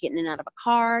a ramp to get in and out of a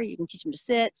car. You can teach them to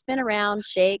sit, spin around,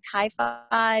 shake, high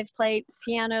five, play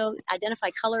piano, identify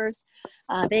colors.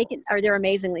 They're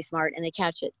amazingly smart, and they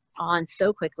catch it on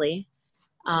so quickly.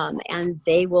 And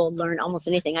they will learn almost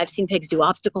anything. I've seen pigs do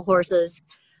obstacle horses,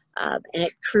 and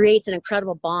it creates an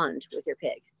incredible bond with your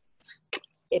pig.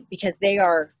 Because they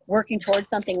are working towards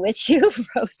something with you,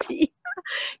 Rosie,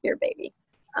 your baby.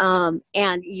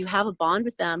 And you have a bond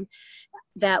with them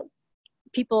that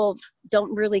people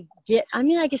don't really get. I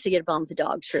mean, I guess they get a bond with the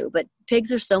dog, true, but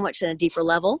pigs are so much at a deeper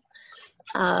level.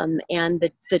 And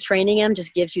the training them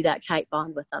just gives you that tight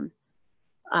bond with them.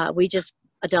 We just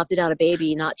adopted out a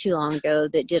baby not too long ago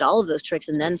that did all of those tricks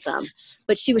and then some,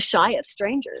 but she was shy of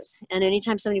strangers. And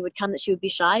anytime somebody would come that she would be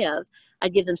shy of,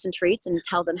 I'd give them some treats and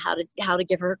tell them how to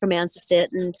give her commands to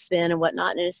sit and spin and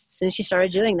whatnot. And as soon as she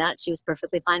started doing that, she was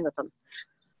perfectly fine with them.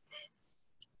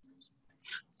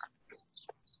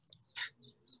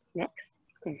 Next,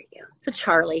 there you go. So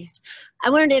Charlie, I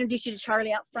wanted to introduce you to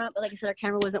Charlie out front, but like I said, our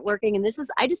camera wasn't working. And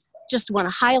I just want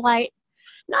to highlight,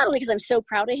 not only because I'm so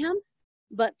proud of him,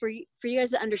 but for you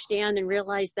guys to understand and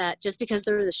realize that just because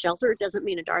they're in the shelter, it doesn't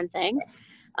mean a darn thing.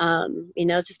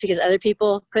 Just because other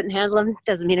people couldn't handle him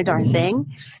doesn't mean a darn thing.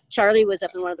 Charlie was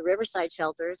up in one of the Riverside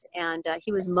shelters, and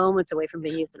he was moments away from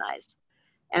being euthanized.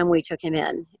 And we took him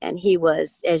in, and he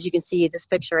was, as you can see this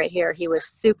picture right here, he was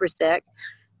super sick,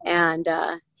 and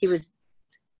he was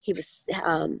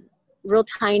real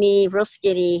tiny, real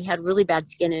skinny, had really bad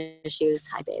skin issues.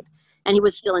 Hi, babe. And he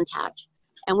was still intact.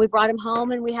 And we brought him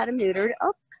home and we had him neutered.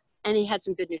 Oh, and he had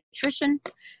some good nutrition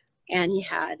and he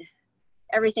had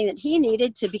everything that he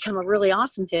needed to become a really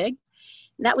awesome pig.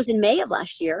 And that was in May of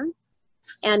last year.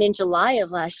 And in July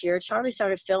of last year, Charlie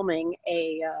started filming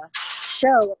a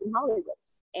show in Hollywood.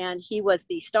 And he was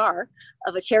the star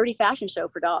of a charity fashion show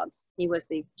for dogs. He was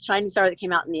the shining star that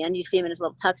came out in the end. You see him in his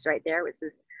little tux right there. It was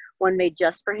this one made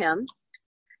just for him.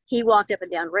 He walked up and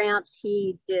down ramps.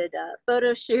 He did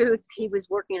photo shoots. He was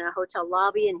working in a hotel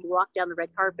lobby and he walked down the red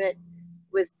carpet.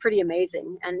 It was pretty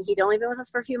amazing. And he'd only been with us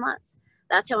for a few months.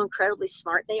 That's how incredibly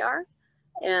smart they are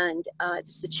and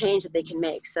just the change that they can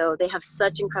make. So they have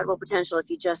such incredible potential if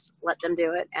you just let them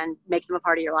do it and make them a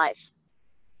part of your life.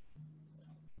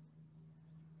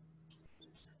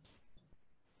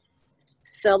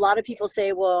 So a lot of people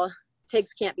say, well,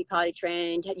 pigs can't be potty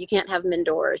trained. You can't have them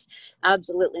indoors.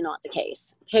 Absolutely not the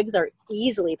case. Pigs are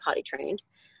easily potty trained.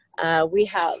 We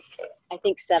have, I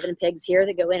think, 7 pigs here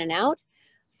that go in and out.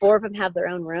 4 of them have their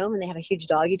own room and they have a huge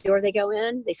doggy door they go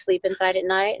in. They sleep inside at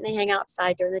night and they hang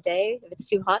outside during the day. If it's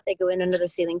too hot, they go in under the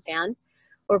ceiling fan.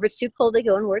 Or if it's too cold, they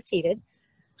go in where it's heated.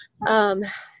 And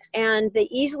they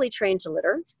easily train to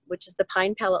litter, which is the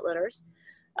pine pellet litters,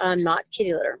 not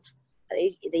kitty litter.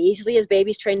 They easily, as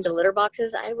babies, train to litter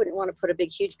boxes. I wouldn't want to put a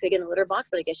big, huge pig in a litter box,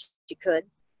 but I guess you could.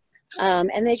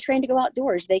 And they train to go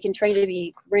outdoors. They can train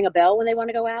to ring a bell when they want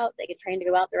to go out. They can train to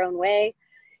go out their own way.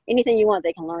 Anything you want,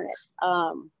 they can learn it.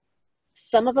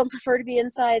 Some of them prefer to be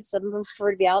inside. Some of them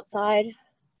prefer to be outside.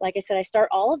 Like I said, I start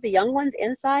all of the young ones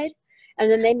inside, and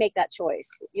then they make that choice.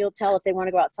 You'll tell if they want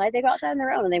to go outside, they go outside on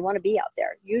their own, and they want to be out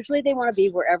there. Usually they want to be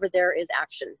wherever there is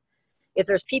action. If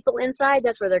there's people inside,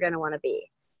 that's where they're going to want to be.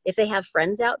 If they have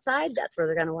friends outside, that's where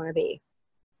they're going to want to be.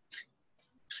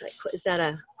 Is that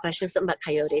a question? Something about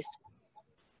coyotes.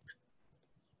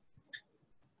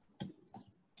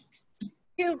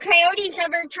 Do coyotes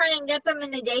ever try and get them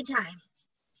in the daytime?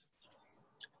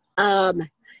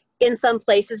 In some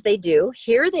places they do.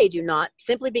 Here they do not,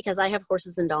 simply because I have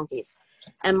horses and donkeys.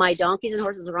 And my donkeys and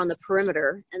horses are on the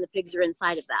perimeter and the pigs are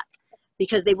inside of that.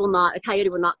 Because they will not, a coyote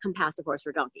will not come past a horse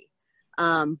or donkey.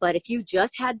 But if you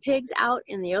just had pigs out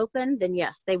in the open, then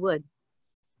yes, they would.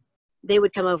 They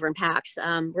would come over in packs.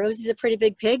 Rosie's a pretty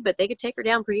big pig, but they could take her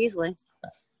down pretty easily.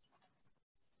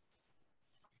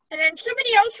 And then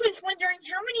somebody else was wondering,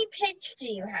 how many pigs do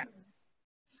you have?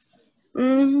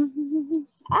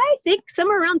 I think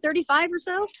somewhere around 35 or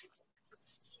so.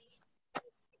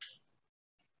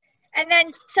 And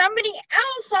then somebody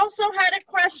else also had a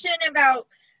question about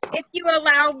if you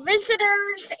allow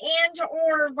visitors and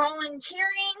or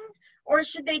volunteering, or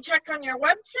should they check on your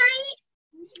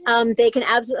website? They can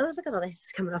absolutely, oh, look at all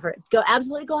this coming over.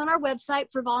 Absolutely go on our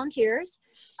website for volunteers.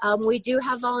 We do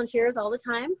have volunteers all the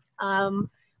time.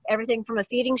 Everything from a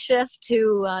feeding shift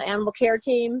to animal care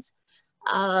teams.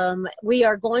 We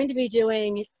are going to be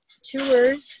doing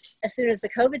tours as soon as the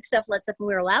COVID stuff lets up and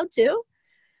we're allowed to.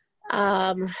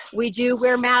 We do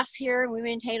wear masks here and we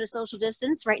maintain a social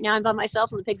distance. Right now I'm by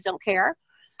myself and the pigs don't care.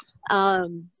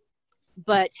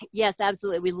 But yes,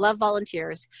 absolutely. We love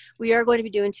volunteers. We are going to be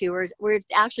doing tours. We're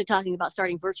actually talking about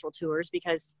starting virtual tours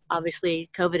because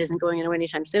obviously COVID isn't going anywhere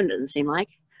anytime soon, it doesn't seem like.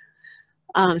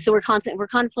 So we're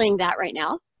contemplating that right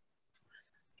now.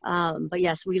 But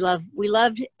yes, we love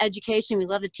education. We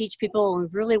love to teach people and we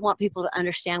really want people to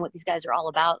understand what these guys are all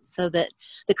about so that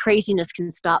the craziness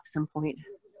can stop some point.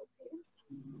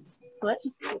 What?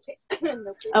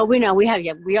 Oh, we know.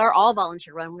 We are all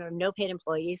volunteer run. We are no paid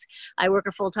employees. I work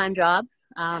a full-time job.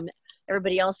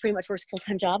 Everybody else pretty much works a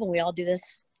full-time job and we all do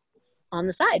this on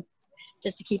the side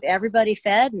just to keep everybody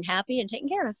fed and happy and taken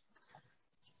care of.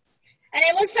 And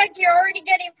it looks like you're already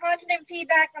getting positive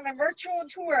feedback on the virtual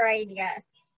tour idea.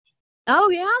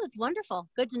 Oh yeah, that's wonderful.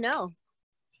 Good to know.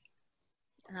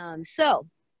 So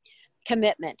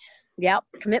commitment. Yep,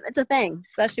 commitment's a thing,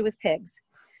 especially with pigs.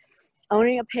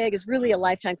 Owning a pig is really a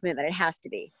lifetime commitment. It has to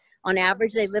be. On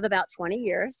average, they live about 20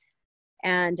 years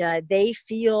and they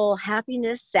feel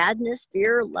happiness, sadness,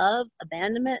 fear, love,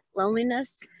 abandonment,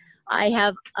 loneliness. I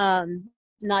have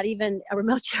not even a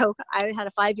remote joke. I had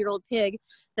a 5-year-old pig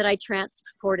that I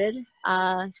transported.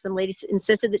 Some lady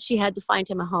insisted that she had to find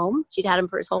him a home. She'd had him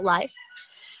for his whole life.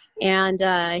 And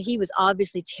he was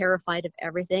obviously terrified of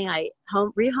everything. I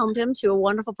rehomed him to a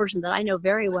wonderful person that I know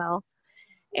very well.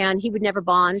 And he would never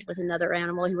bond with another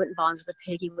animal. He wouldn't bond with the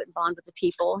pig. He wouldn't bond with the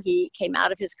people. He came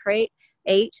out of his crate,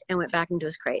 ate, and went back into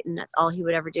his crate. And that's all he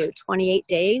would ever do. 28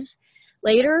 days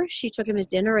later, she took him his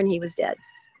dinner and he was dead.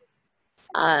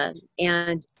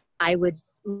 And I would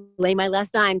lay my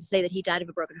last dime to say that he died of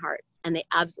a broken heart. And they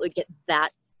absolutely get that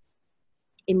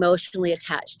emotionally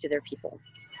attached to their people.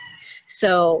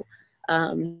 So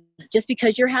just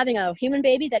because you're having a human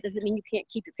baby, that doesn't mean you can't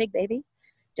keep your pig baby.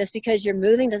 Just because you're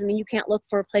moving doesn't mean you can't look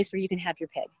for a place where you can have your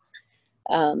pig.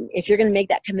 If you're going to make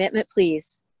that commitment,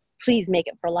 please make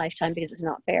it for a lifetime, because it's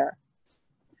not fair.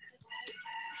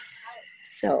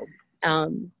 So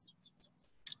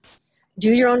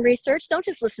do your own research. Don't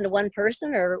just listen to one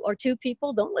person or two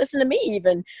people. Don't listen to me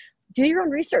even. Do your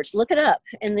own research. Look it up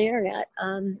in the internet,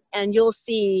 and you'll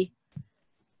see,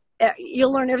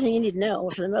 you'll learn everything you need to know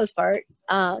for the most part.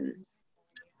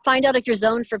 Find out if you're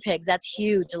zoned for pigs. That's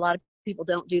huge. A lot of people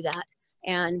don't do that.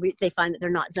 And they find that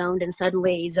they're not zoned, and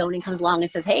suddenly zoning comes along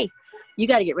and says, hey, you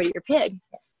got to get rid of your pig.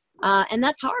 And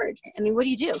that's hard. I mean, what do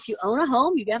you do? If you own a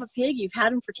home, you have a pig, you've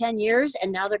had them for 10 years,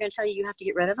 and now they're going to tell you have to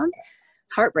get rid of them.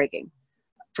 It's heartbreaking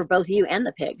for both you and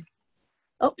the pig.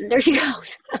 Oh, there she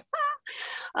goes.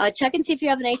 Check and see if you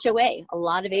have an HOA. A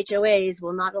lot of HOAs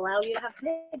will not allow you to have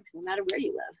pigs, no matter where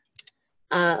you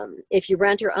live. If you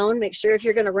rent or own, make sure if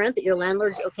you're going to rent that your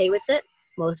landlord's okay with it.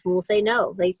 Most of them will say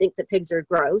no. They think that pigs are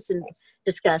gross and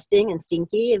disgusting and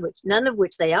stinky, and none of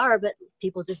which they are, but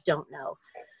people just don't know.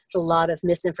 There's a lot of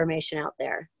misinformation out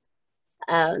there.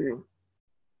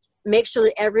 Make sure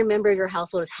that every member of your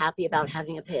household is happy about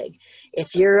having a pig.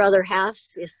 If your other half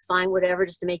is fine, whatever,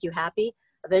 just to make you happy,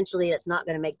 eventually it's not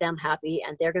going to make them happy,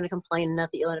 and they're going to complain enough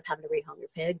that you'll end up having to rehome your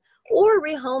pig or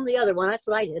rehome the other one. That's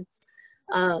what I did.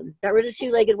 Got rid of the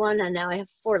two-legged one, and now I have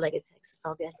four-legged pigs. It's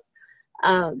all good.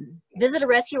 Visit a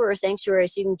rescue or a sanctuary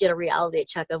so you can get a reality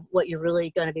check of what you're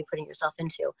really going to be putting yourself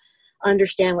into.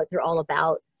 Understand what they're all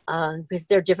about, because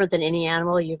they're different than any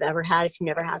animal you've ever had if you've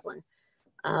never had one.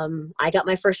 I got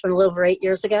my first one a little over 8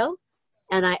 years ago,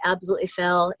 and I absolutely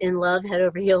fell in love head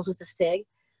over heels with this pig.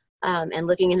 And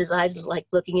looking in his eyes was like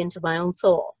looking into my own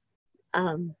soul.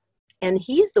 And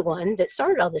he's the one that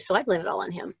started all this, so I blame it all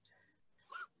on him.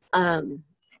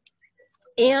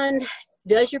 And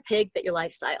does your pig fit your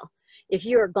lifestyle? If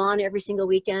you are gone every single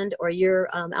weekend, or you're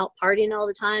out partying all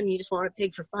the time, and you just want a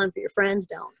pig for fun for your friends,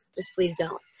 don't. Just please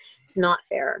don't. It's not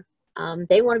fair.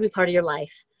 They want to be part of your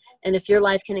life. And if your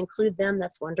life can include them,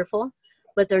 that's wonderful.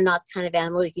 But they're not the kind of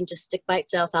animal you can just stick by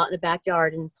itself out in the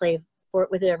backyard and play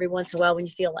with it every once in a while when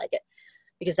you feel like it.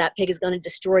 Because that pig is going to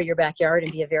destroy your backyard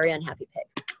and be a very unhappy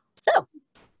pig. So,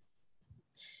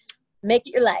 make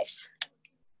it your life.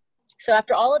 So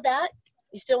after all of that,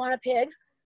 you still want a pig?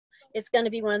 It's going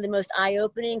to be one of the most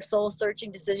eye-opening,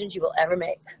 soul-searching decisions you will ever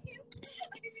make.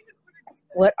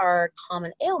 What are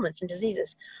common ailments and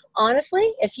diseases?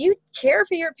 Honestly, if you care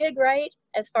for your pig right,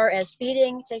 as far as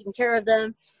feeding, taking care of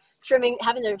them, trimming,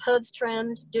 having their hooves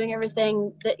trimmed, doing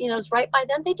everything that is right by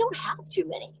them, they don't have too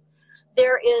many.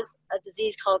 There is a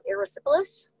disease called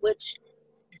erysipelas, which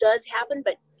does happen,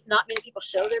 but not many people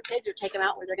show their pigs or take them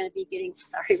out where they're going to be getting,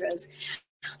 sorry Rose,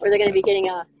 where they're going to be getting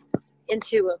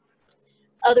into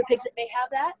other pigs that may have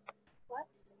that. What?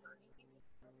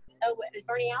 Oh, is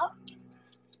Bernie out?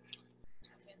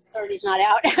 Bernie's not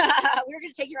out. We were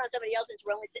going to take you around somebody else since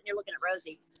we're only sitting here looking at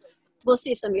Rosie. We'll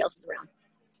see if somebody else is around.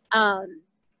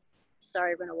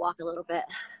 Sorry, we're going to walk a little bit.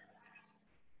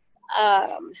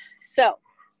 So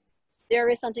there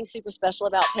is something super special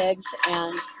about pigs,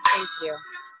 and thank you.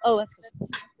 Oh,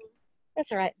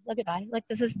 that's all right. Look at that. Like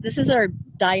this is our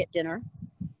diet dinner.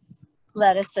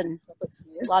 Lettuce and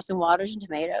lots of waters and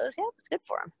tomatoes. Yeah, it's good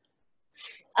for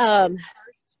them.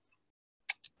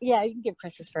 Yeah, you can give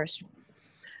Chris this first.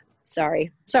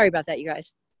 Sorry about that, you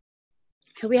guys.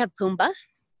 Here we have Pumbaa.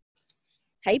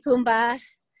 Hey, Pumbaa.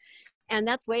 And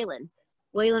that's Waylon.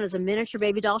 Waylon is a miniature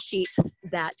baby doll sheep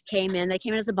that came in. They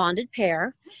came in as a bonded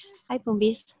pair. Hi,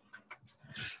 Pumbies.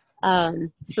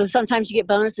 So sometimes you get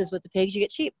bonuses with the pigs, you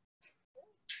get sheep.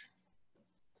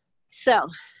 So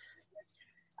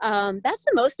that's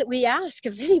the most that we ask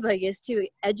of anybody, is to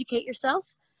educate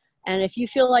yourself. And if you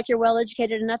feel like you're well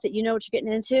educated enough that you know what you're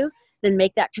getting into, then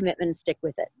make that commitment and stick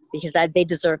with it, because they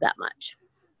deserve that much.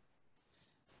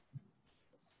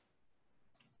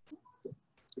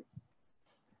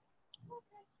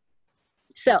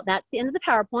 So that's the end of the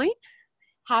PowerPoint.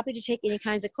 Happy to take any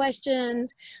kinds of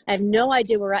questions. I have no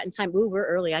idea where we're at in time. Ooh, we're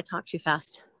early. I talked too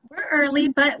fast. We're early,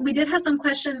 but we did have some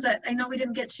questions that I know we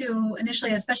didn't get to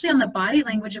initially, especially on the body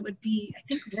language. It would be, I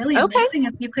think, really amazing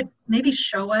if you could maybe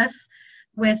show us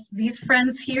with these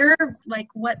friends here, like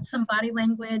what some body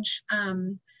language,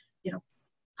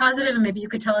 positive, and maybe you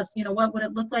could tell us, what would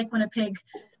it look like when a pig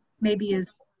maybe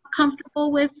is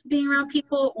comfortable with being around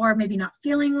people, or maybe not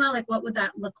feeling well, like what would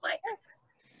that look like?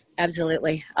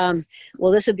 Absolutely.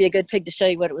 Well, this would be a good pig to show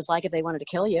you what it was like if they wanted to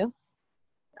kill you.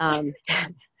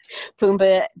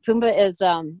 Pumbaa is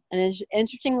an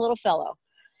interesting little fellow.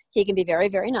 He can be very,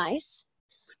 very nice.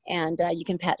 and you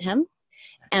can pet him.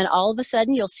 And all of a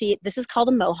sudden you'll see, this is called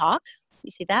a mohawk.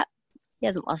 You see that? He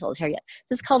hasn't lost all his hair yet.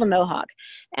 This is called a mohawk.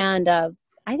 And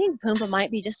I think Pumbaa might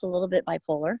be just a little bit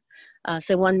bipolar.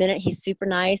 So one minute he's super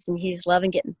nice and he's loving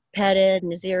getting petted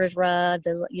and his ears rubbed.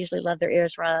 They usually love their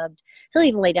ears rubbed. He'll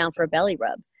even lay down for a belly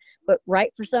rub. But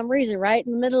for some reason, right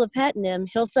in the middle of petting him,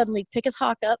 he'll suddenly pick his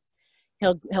hawk up.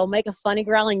 He'll make a funny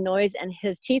growling noise and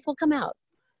his teeth will come out.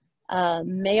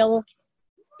 Male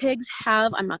pigs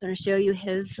have, I'm not going to show you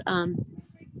his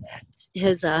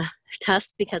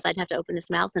tusks because I'd have to open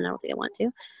his mouth and I don't think I want to.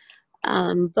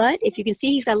 But if you can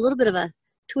see, he's got a little bit of a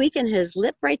tweak in his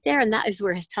lip right there, and that is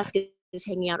where his tusk is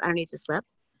hanging out underneath his lip.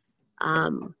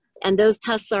 And those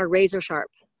tusks are razor sharp.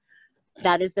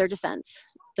 That is their defense.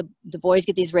 The boys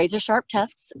get these razor sharp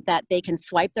tusks that they can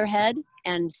swipe their head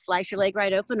and slice your leg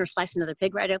right open or slice another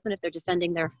pig right open if they're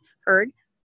defending their herd.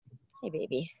 Hey,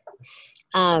 baby.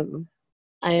 Oh,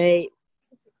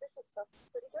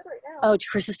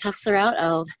 Chris's tusks are out.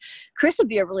 Oh, Chris would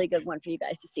be a really good one for you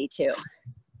guys to see too.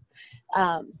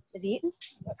 Is he eating?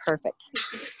 Perfect.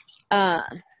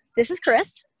 This is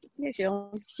Chris. Get your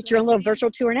own little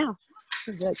virtual tour now.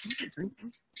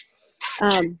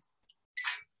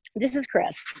 This is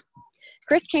Chris.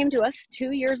 Chris came to us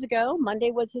 2 years ago.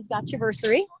 Monday was his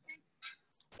gotcha-versary.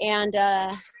 And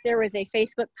there was a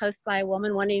Facebook post by a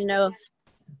woman wanting to know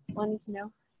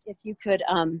if you could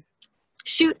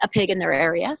shoot a pig in their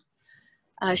area.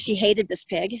 She hated this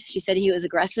pig. She said he was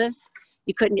aggressive.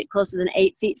 You couldn't get closer than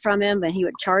 8 feet from him, and he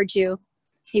would charge you.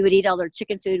 He would eat all their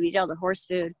chicken food, eat all their horse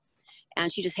food,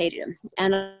 and she just hated him.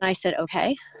 And I said,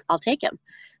 okay, I'll take him.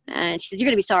 And she said, you're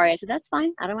going to be sorry. I said, that's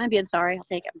fine. I don't mind being sorry. I'll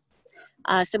take him.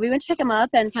 So we went to pick him up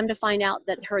and come to find out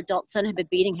that her adult son had been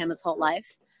beating him his whole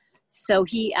life. So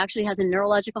he actually has a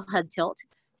neurological head tilt.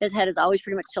 His head is always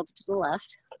pretty much tilted to the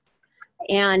left.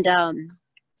 And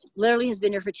literally has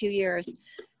been here for 2 years.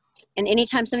 And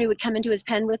anytime somebody would come into his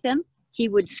pen with him, he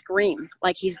would scream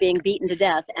like he's being beaten to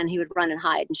death, and he would run and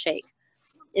hide and shake.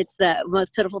 It's the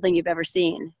most pitiful thing you've ever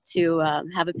seen, to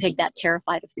have a pig that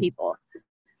terrified of people.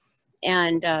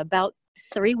 And about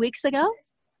 3 weeks ago,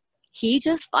 he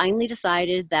just finally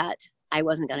decided that I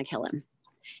wasn't going to kill him.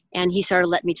 And he started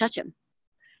letting me touch him.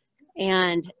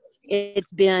 And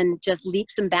it's been just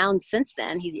leaps and bounds since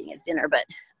then. He's eating his dinner, but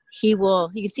you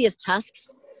can see his tusks.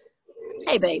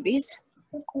 Hey, babies.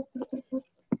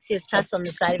 See his tusks on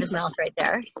the side of his mouth right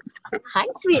there. Hi,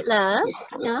 sweet love.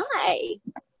 Hi.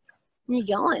 Where you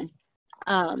going?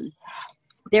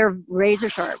 They're razor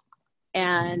sharp.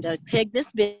 And a pig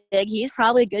this big, he's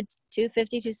probably a good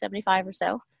 250, 275 or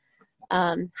so.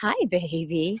 Hi,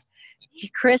 baby.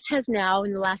 Chris has now,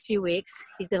 in the last few weeks,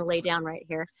 he's going to lay down right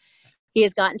here. He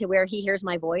has gotten to where he hears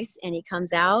my voice, and he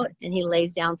comes out, and he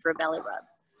lays down for a belly rub.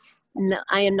 No,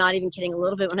 I am not even kidding a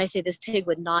little bit when I say this pig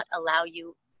would not allow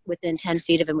you within 10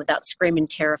 feet of him without screaming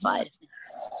terrified.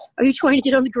 Are you trying to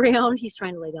get on the ground? He's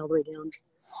trying to lay down all the way down.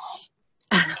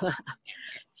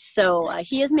 So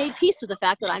he has made peace with the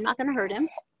fact that I'm not going to hurt him.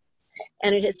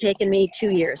 And it has taken me 2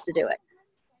 years to do it.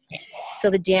 So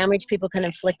the damage people can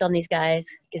inflict on these guys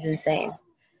is insane.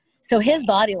 So his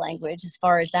body language, as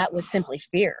far as that, was simply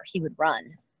fear. He would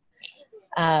run.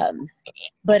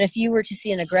 But if you were to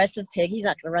see an aggressive pig, he's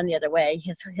not going to run the other way.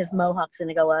 His mohawk's going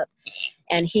to go up,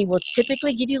 and he will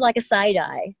typically give you like a side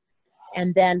eye,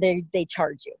 and then they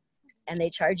charge you, and they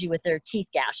charge you with their teeth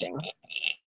gashing.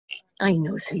 I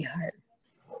know, sweetheart.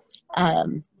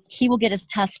 He will get his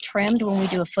tusks trimmed when we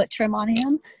do a foot trim on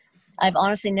him. I've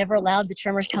honestly never allowed the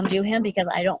trimmers come do him because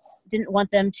I didn't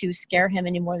want them to scare him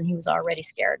any more than he was already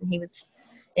scared, and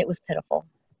it was pitiful.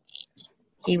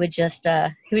 He would just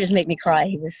make me cry.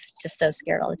 He was just so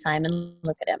scared all the time. And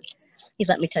look at him. He's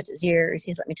let me touch his ears.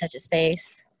 He's let me touch his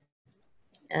face.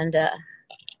 And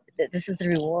this is the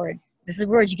reward. This is the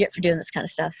reward you get for doing this kind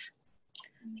of stuff.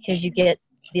 Because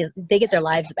they get their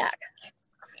lives back.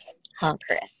 Huh,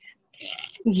 Chris?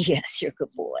 Yes, you're a good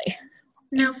boy.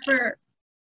 Now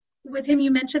with him,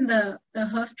 you mentioned the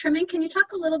hoof trimming. Can you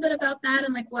talk a little bit about that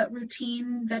and like what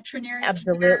routine veterinary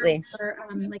Absolutely. care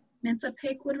or like Mensa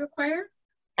pig would require?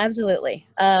 Absolutely.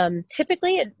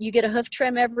 Typically, you get a hoof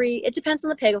trim it depends on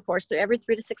the pig, of course, every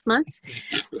 3 to 6 months.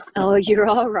 Oh, you're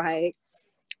all right.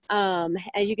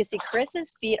 As you can see,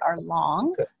 Chris's feet are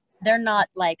long. They're not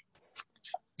like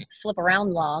flip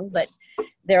around long, but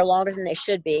they're longer than they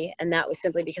should be. And that was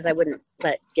simply because I wouldn't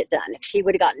let it get done. If he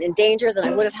would have gotten in danger, then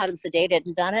I would have had him sedated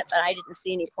and done it, but I didn't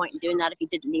see any point in doing that if he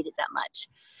didn't need it that much.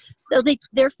 So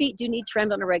their feet do need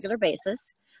trimmed on a regular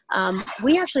basis.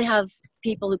 We actually have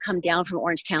people who come down from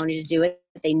Orange County to do it.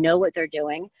 They know what they're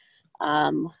doing.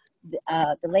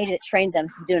 The lady that trained them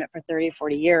has been doing it for 30 or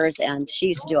 40 years, and she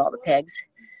used to do all the pigs.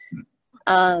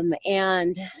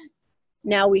 And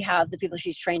now we have the people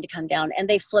she's trained to come down, and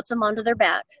they flip them onto their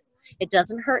back. It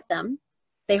doesn't hurt them.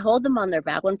 They hold them on their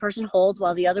back. One person holds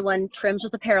while the other one trims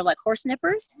with a pair of like horse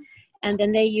nippers, and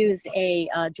then they use a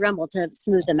Dremel to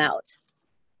smooth them out.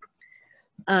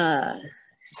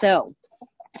 So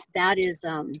that is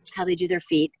how they do their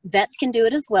feet. Vets can do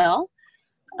it as well.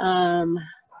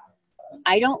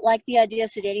 I don't like the idea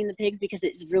of sedating the pigs because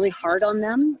it's really hard on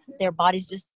them. Their bodies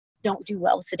just don't do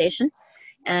well with sedation,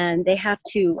 and they have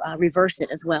to reverse it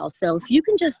as well. So if you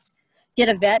can just get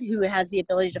a vet who has the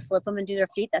ability to flip them and do their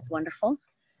feet, that's wonderful.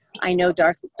 I know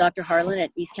Dr. Harlan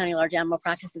at East County Large Animal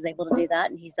Practice is able to do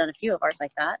that, and he's done a few of ours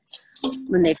like that.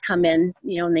 When they've come in,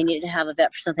 you know, and they needed to have a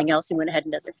vet for something else, he went ahead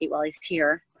and does their feet while he's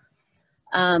here.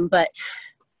 But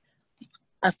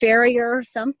a farrier,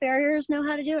 some farriers know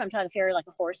how to do it. I'm talking farrier like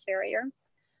a horse farrier.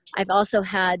 I've also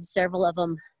had several of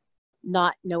them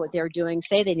not know what they're doing,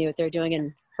 say they knew what they're doing,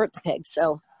 and hurt the pigs.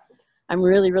 So I'm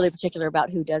really, really particular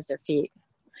about who does their feet.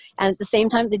 And at the same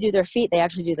time they do their feet, they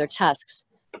actually do their tusks.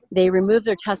 They remove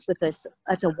their tusks with this,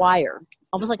 it's a wire,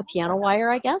 almost like a piano wire,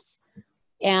 I guess.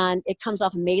 And it comes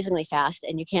off amazingly fast,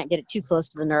 and you can't get it too close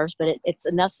to the nerves, but it's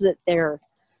enough so that they're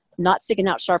not sticking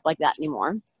out sharp like that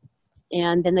anymore.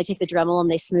 And then they take the Dremel and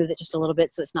they smooth it just a little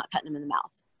bit so it's not cutting them in the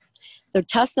mouth. Their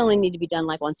tusks only need to be done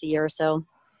like once a year or so,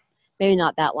 maybe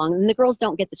not that long. And the girls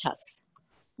don't get the tusks.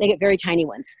 They get very tiny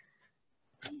ones.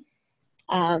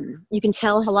 You can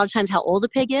tell a lot of times how old a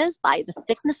pig is by the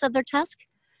thickness of their tusk.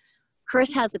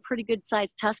 Chris has a pretty good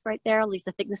sized tusk right there, at least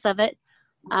the thickness of it.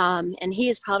 And he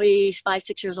is probably 5,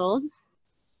 6 years old.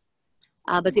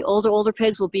 But the older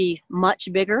pigs will be much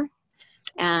bigger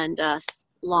and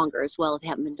longer as well if they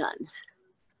haven't been done.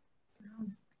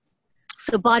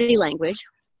 So body language.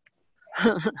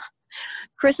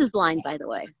 Chris is blind, by the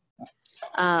way.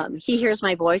 He hears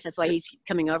my voice. That's why he's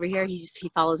coming over here. He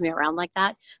follows me around like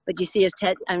that. But you see his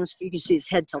head. I don't know if you can see his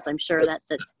head tilt. I'm sure that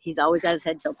he's always got his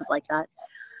head tilted like that.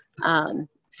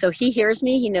 So he hears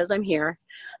me. He knows I'm here,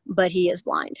 but he is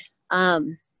blind.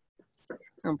 Oh,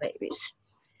 babies.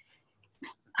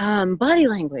 Body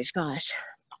language. Gosh,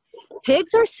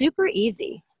 pigs are super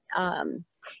easy.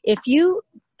 If you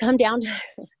come down to,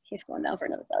 he's going down for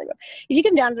another belly rub. If you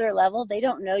come down to their level, they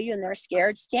don't know you and they're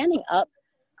scared. Standing up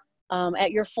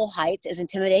at your full height is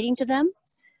intimidating to them.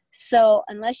 So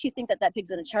unless you think that pig's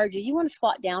going to charge you, you want to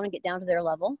squat down and get down to their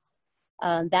level.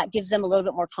 That gives them a little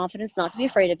bit more confidence not to be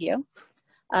afraid of you.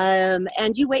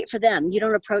 And you wait for them. You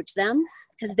don't approach them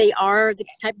because they are the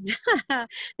type,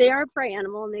 they are a prey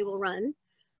animal and they will run.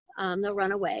 They'll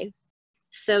run away.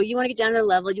 So you want to get down to their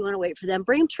level. You want to wait for them.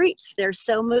 Bring them treats. They're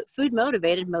so food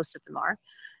motivated, most of them are,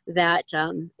 that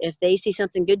if they see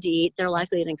something good to eat, they're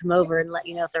likely to come over and let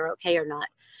you know if they're okay or not.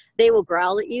 They will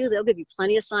growl at you. They'll give you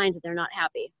plenty of signs that they're not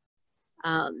happy.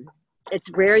 It's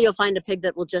rare you'll find a pig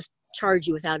that will just charge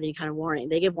you without any kind of warning.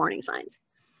 They give warning signs.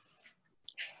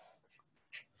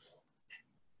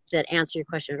 Did that answer your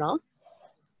question at all?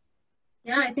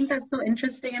 Yeah, I think that's so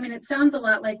interesting. I mean, it sounds a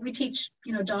lot like we teach,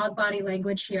 you know, dog body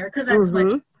language here, because that's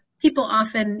what people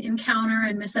often encounter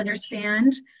and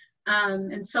misunderstand.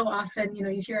 And so often, you know,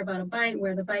 you hear about a bite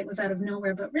where the bite was out of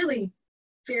nowhere, but really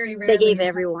very rarely. They gave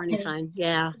every warning sign.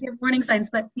 Yeah. They give warning signs,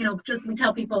 but, you know, just we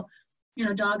tell people, you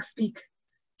know, dogs speak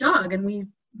dog and we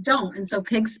don't. And so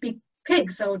pigs speak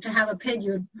pig. So to have a pig,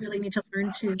 you would really need to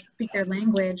learn to speak their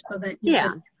language so that you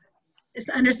can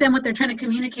understand what they're trying to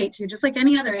communicate to you, just like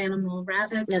any other animal.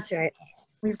 Rather, that's right.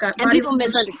 We've got and people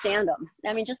misunderstand them.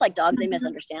 I mean, just like dogs, they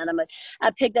misunderstand them. But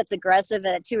a pig that's aggressive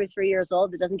at 2 or 3 years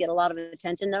old that doesn't get a lot of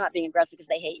attention, they're not being aggressive because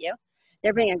they hate you.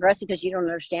 They're being aggressive because you don't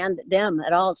understand them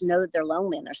at all, to know that they're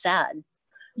lonely and they're sad.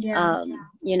 Yeah.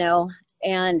 You know,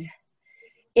 and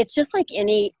it's just like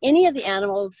any of the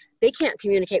animals. They can't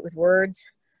communicate with words,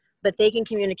 but they can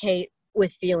communicate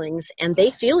with feelings, and they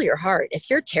feel your heart. If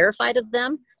you're terrified of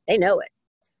them, they know it.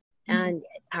 And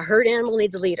a herd animal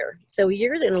needs a leader. So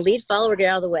you're going to lead, follow, or get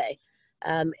out of the way.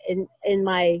 In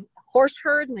my horse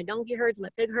herds, my donkey herds, my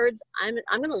pig herds, I'm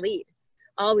going to lead.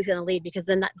 Always going to lead, because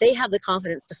then they have the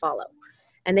confidence to follow.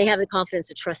 And they have the confidence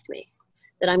to trust me,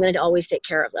 that I'm going to always take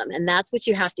care of them. And that's what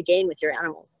you have to gain with your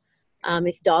animal.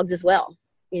 It's dogs as well.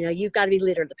 You know, you've got to be the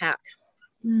leader of the pack.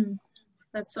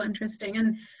 That's so interesting.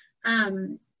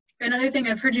 And another thing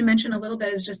I've heard you mention a little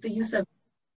bit is just the use of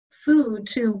food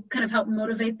to kind of help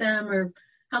motivate them or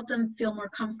help them feel more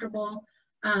comfortable.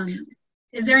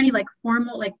 Is there any like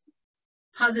formal, like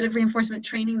positive reinforcement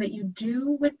training that you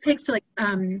do with pigs to like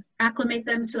acclimate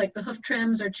them to like the hoof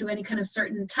trims or to any kind of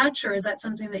certain touch, or is that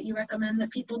something that you recommend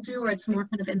that people do, or it's more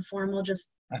kind of informal, just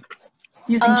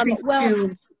using treats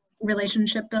to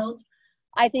relationship build?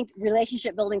 I think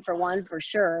relationship building for one, for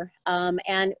sure.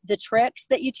 And the tricks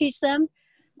that you teach them,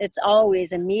 it's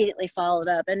always immediately followed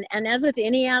up. And as with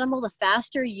any animal, the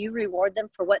faster you reward them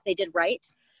for what they did right,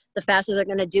 the faster they're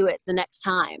going to do it the next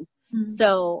time. Mm-hmm.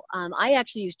 So I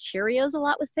actually use Cheerios a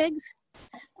lot with pigs.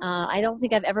 I don't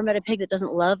think I've ever met a pig that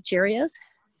doesn't love Cheerios.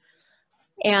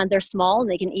 And they're small and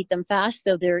they can eat them fast.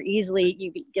 So they're easily,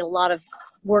 you can get a lot of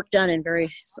work done in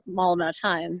very small amount of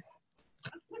time.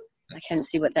 I can't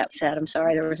see what that said. I'm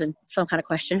sorry. There was some kind of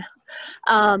question.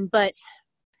 But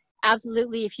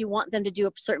absolutely, if you want them to do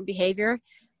a certain behavior,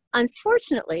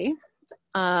 unfortunately,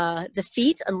 the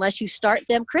feet, unless you start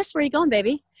them. Chris, where are you going,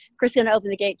 baby? Chris is going to open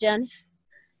the gate, Jen.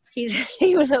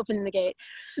 He was opening the gate.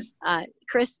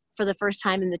 Chris, for the first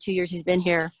time in the 2 years he's been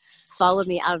here, followed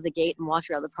me out of the gate and walked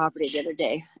around the property the other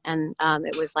day. And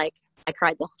it was like, I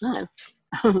cried the whole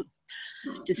time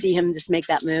to see him just make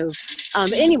that move.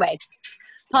 Anyway,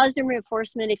 positive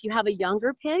reinforcement. If you have a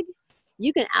younger pig,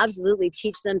 you can absolutely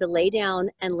teach them to lay down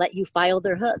and let you file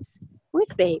their hooves.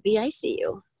 Where's baby? I see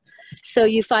you. So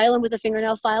you file them with a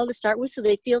fingernail file to start with so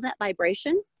they feel that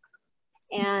vibration.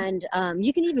 And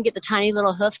you can even get the tiny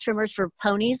little hoof trimmers for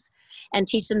ponies and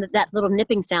teach them that little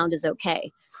nipping sound is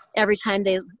okay. Every time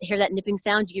they hear that nipping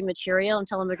sound, you give them a Cheerio and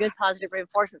tell them a good positive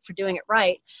reinforcement for doing it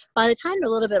right. By the time they're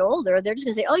a little bit older, they're just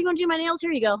going to say, oh, you want to do my nails?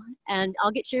 Here you go. And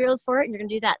I'll get Cheerios for it, and you're going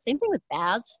to do that. Same thing with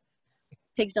baths.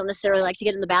 Pigs don't necessarily like to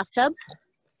get in the bathtub.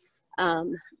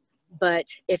 But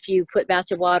if you put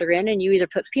bathtub water in and you either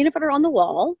put peanut butter on the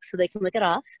wall so they can lick it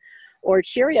off, or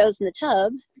Cheerios in the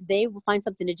tub, they will find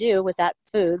something to do with that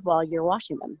food while you're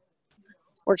washing them.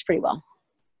 Works pretty well.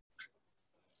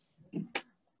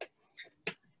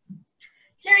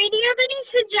 Teri, do you have any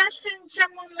suggestions?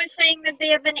 Someone was saying that they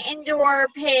have an indoor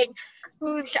pig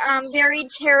who's very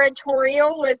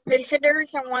territorial with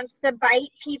visitors and wants to bite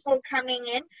people coming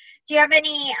in. Do you have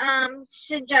any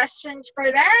suggestions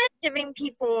for that? Giving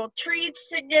people treats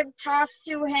to give tossed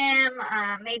to him,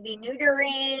 maybe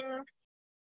neutering?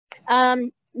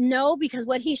 No, because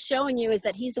what he's showing you is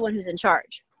that he's the one who's in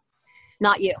charge,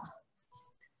 not you.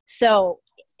 So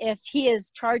if he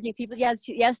is charging people, yes,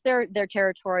 they're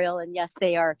territorial, and yes,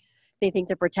 they think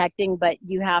they're protecting, but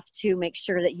you have to make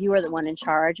sure that you are the one in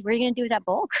charge. What are you going to do with that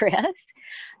bowl, Chris?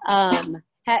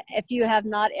 If you have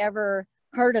not ever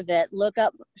heard of it, look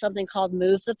up something called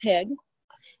Move the Pig,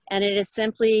 and it is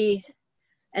simply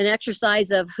an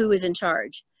exercise of who is in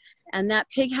charge. And that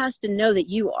pig has to know that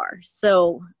you are.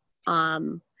 So I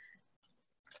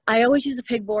always use a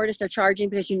pig board if they're charging,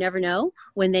 because you never know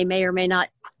when they may or may not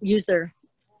use their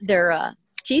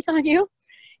teeth on you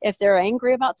if they're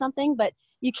angry about something. But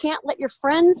you can't let your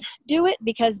friends do it,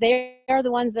 because they are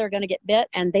the ones that are going to get bit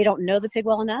and they don't know the pig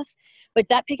well enough. But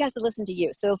that pig has to listen to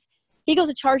you. So if he goes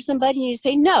to charge somebody and you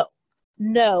say,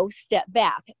 no, step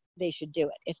back, they should do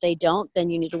it. If they don't, then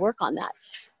you need to work on that.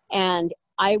 And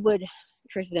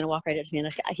Chris is going to walk right up to me,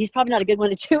 and he's probably not a good one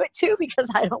to do it too, because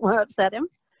I don't want to upset him.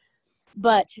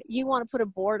 But you want to put a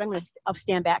board. I'll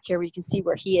stand back here where you can see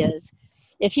where he is.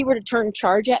 If he were to turn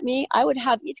charge at me, I would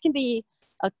have, it can be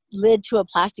a lid to a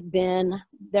plastic bin.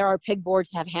 There are pig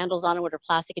boards that have handles on them, which are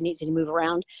plastic and easy to move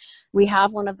around. We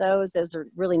have one of those. Those are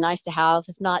really nice to have.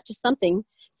 If not, just something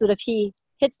so that if he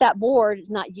hits that board, it's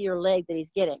not your leg that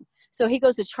he's getting. So he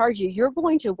goes to charge you. You're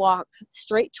going to walk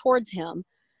straight towards him,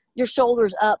 your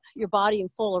shoulders up, your body in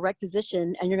full erect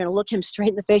position, and you're going to look him straight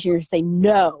in the face and you're going to say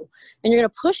no. And you're going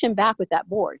to push him back with that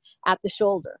board at the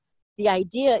shoulder. The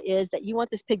idea is that you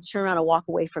want this pig to turn around and walk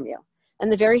away from you.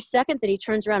 And the very second that he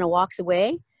turns around and walks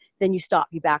away, then you stop,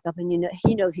 you back up, and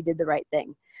he knows he did the right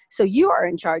thing. So you are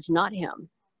in charge, not him.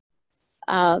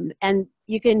 And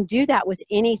you can do that with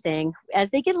anything.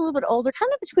 As they get a little bit older,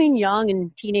 kind of between young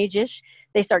and teenage-ish,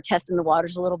 they start testing the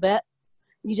waters a little bit.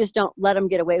 You just don't let them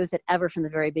get away with it ever from the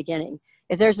very beginning.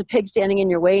 If there's a pig standing in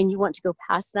your way and you want to go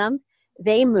past them,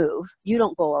 they move. You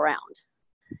don't go around.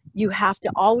 You have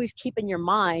to always keep in your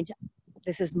mind,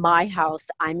 this is my house.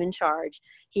 I'm in charge.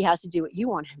 He has to do what you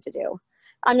want him to do.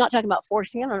 I'm not talking about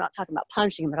forcing him. I'm not talking about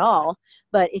punching him at all.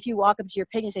 But if you walk up to your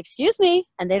pig and say, excuse me,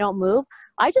 and they don't move,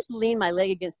 I just lean my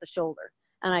leg against the shoulder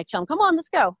and I tell them, come on, let's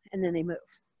go. And then they move.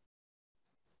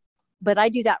 But I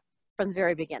do that from the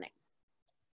very beginning.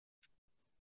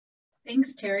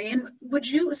 Thanks, Teri. And would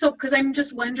you, because I'm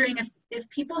just wondering if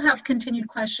people have continued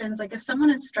questions, like if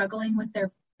someone is struggling with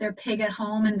their pig at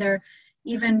home and they're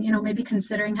even, maybe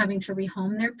considering having to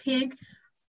rehome their pig,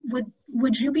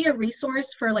 would you be a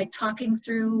resource for like talking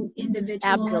through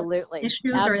individual issues? Absolutely.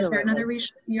 Or is there another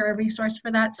you're a resource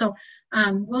for that? So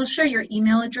we'll share your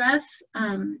email address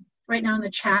right now in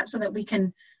the chat so that we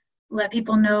can let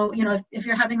people know, if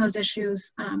you're having those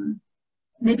issues,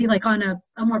 maybe like on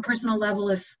a more personal level,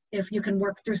 if you can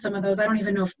work through some of those. I don't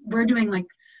even know if we're doing like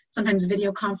sometimes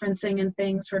video conferencing and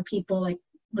things for people, like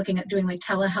looking at doing like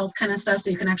telehealth kind of stuff, so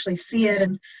you can actually see it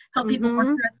and help people work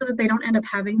through it so that they don't end up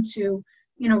having to,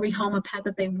 you know, rehome a pet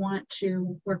that they want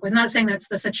to work with. Not saying that's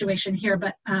the situation here,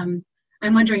 but I'm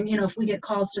wondering, you know, if we get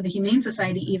calls to the Humane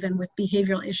Society, even with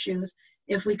behavioral issues,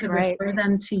 if we could refer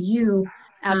them to you,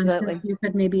 Absolutely. since you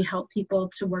could maybe help people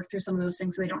to work through some of those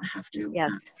things so they don't have to.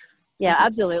 Yes. Yeah,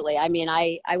 absolutely. I mean,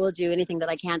 I will do anything that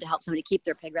I can to help somebody keep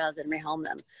their pig rather than rehome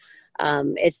them.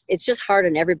 It's just hard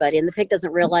on everybody, and the pig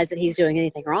doesn't realize that he's doing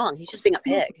anything wrong. He's just being a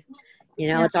pig. You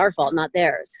know, it's our fault, not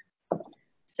theirs.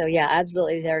 So yeah,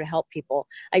 absolutely there to help people.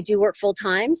 I do work full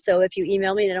time, so if you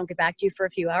email me and I don't get back to you for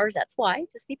a few hours, that's why.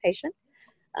 Just be patient.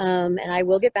 And I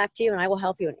will get back to you, and I will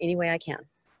help you in any way I can.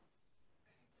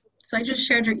 So I just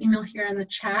shared your email here in the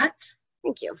chat.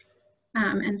 Thank you.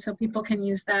 And so people can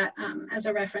use that as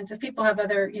a reference. If people have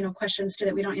other, you know, questions too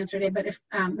that we don't answer today, but if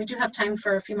we do have time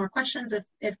for a few more questions,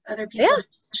 if other people have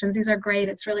questions, these are great.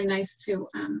 It's really nice to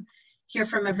hear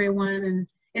from everyone. And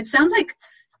it sounds like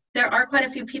there are quite a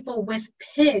few people with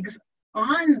pigs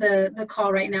on the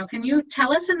call right now. Can you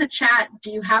tell us in the chat,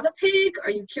 do you have a pig?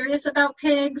 Are you curious about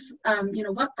pigs? You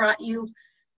know, what brought you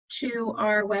to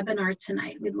our webinar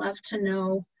tonight? We'd love to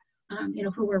know, you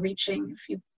know, who we're reaching. If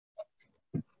you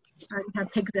already have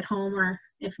pigs at home, or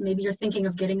if maybe you're thinking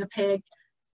of getting a pig.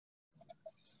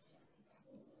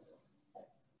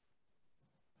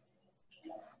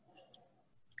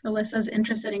 Alyssa's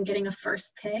interested in getting a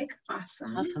first pig.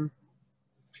 Awesome. Awesome.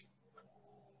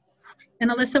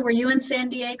 And Alyssa, were you in San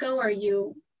Diego, or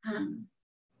you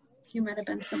might have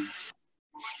been somewhere?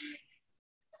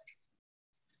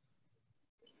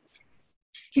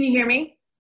 Can you hear me?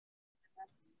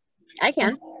 I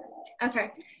can.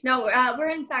 Okay. No, we're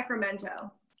in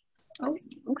Sacramento. Oh,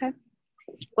 okay.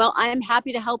 Well, I'm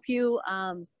happy to help you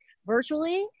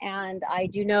virtually, and I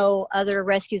do know other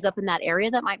rescues up in that area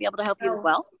that might be able to help you as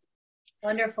well.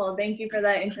 Wonderful. Thank you for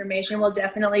that information. We'll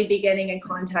definitely be getting in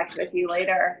contact with you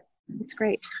later. That's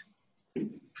great.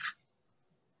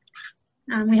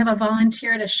 We have a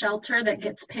volunteer at a shelter that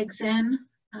gets pigs in,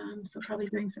 so probably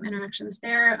doing some interactions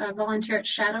there. A volunteer at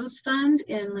Shadows Fund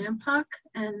in Lompoc,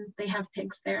 and they have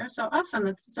pigs there. So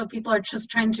awesome. So people are just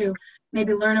trying to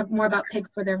maybe learn more about pigs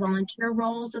for their volunteer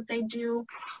roles that they do.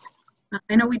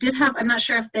 I know we did have, I'm not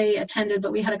sure if they attended,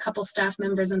 but we had a couple staff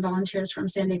members and volunteers from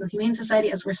San Diego Humane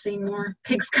Society as we're seeing more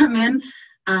pigs come in.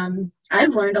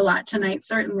 I've learned a lot tonight,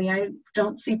 certainly. I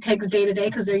don't see pigs day to day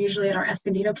because they're usually at our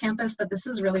Escondido campus, but this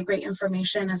is really great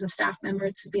information as a staff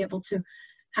member to be able to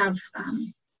have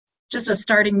just a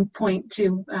starting point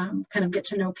to kind of get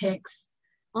to know pigs.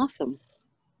 Awesome.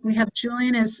 We have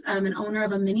Julian is an owner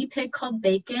of a mini pig called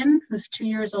Bacon, who's 2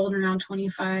 years old and around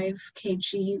 25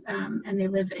 kg, and they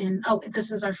live in, oh,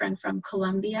 this is our friend from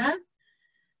Colombia.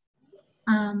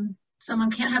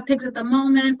 Someone can't have pigs at the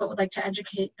moment, but would like to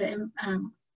educate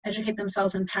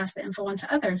themselves and pass the info on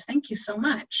to others. Thank you so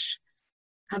much.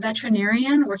 A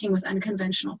veterinarian working with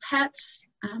unconventional pets,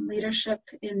 leadership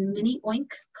in Mini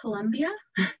Oink, Colombia.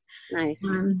 Nice.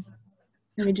 And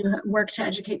we do work to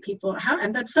educate people.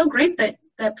 And that's so great that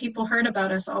people heard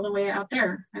about us all the way out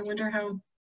there. I wonder how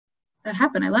that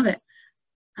happened. I love it.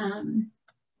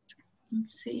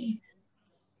 Let's see.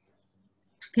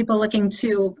 People looking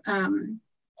to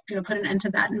you know, put an end to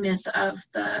that myth of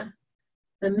the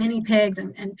mini pigs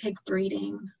and pig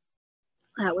breeding.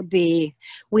 That would be,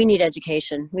 we need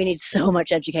education. We need so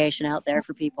much education out there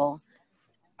for people.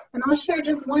 And I'll share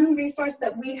just one resource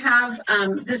that we have.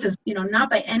 This is, you know, not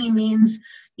by any means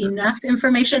enough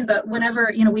information, but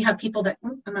whenever, you know, we have people that,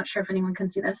 I'm not sure if anyone can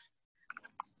see this.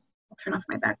 I'll turn off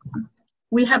my background.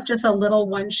 We have just a little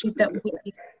one sheet that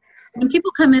when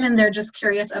people come in and they're just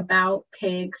curious about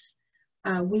pigs,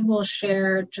 we will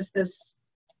share just this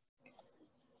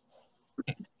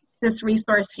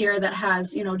resource here that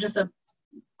has, you know, just a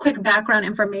quick background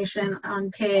information on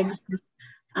pigs,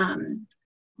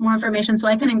 more information. So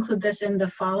I can include this in the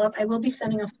follow-up. I will be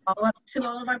sending a follow-up to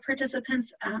all of our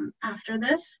participants after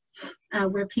this,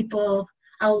 where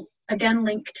I'll again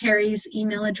link Teri's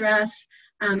email address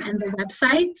and the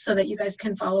website so that you guys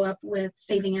can follow up with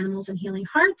Saving Animals and Healing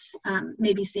Hearts,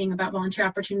 maybe seeing about volunteer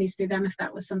opportunities through them if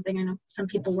that was something I know some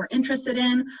people were interested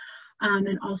in,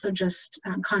 and also just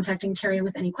contacting Teri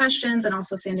with any questions, and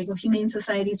also San Diego Humane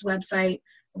Society's website,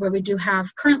 where we do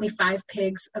have currently 5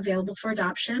 pigs available for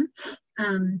adoption.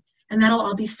 And that'll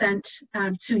all be sent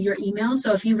to your email.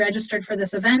 So if you registered for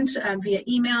this event via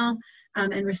email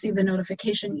and received the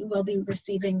notification, you will be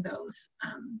receiving those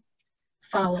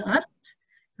follow-ups.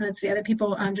 Let's see, other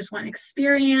people just want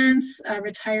experience,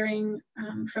 retiring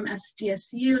from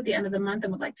SDSU at the end of the month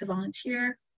and would like to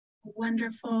volunteer.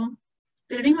 Wonderful.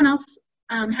 Did anyone else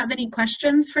have any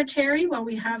questions for Teri while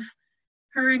we have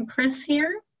her and Chris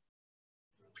here?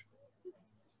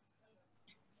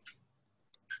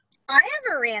 I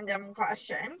have a random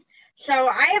question. So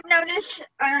I have noticed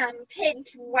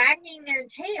pigs wagging their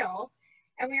tail,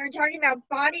 and we were talking about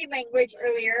body language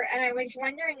earlier, and I was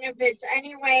wondering if it's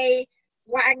any way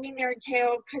wagging their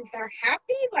tail because they're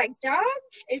happy, like dogs?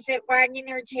 Is it wagging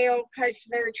their tail because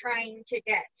they're trying to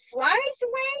get flies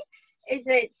away? Is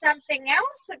it something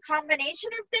else, a combination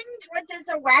of things? What does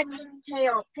a wagging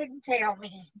tail, pigtail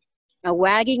mean? A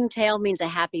wagging tail means a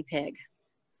happy pig.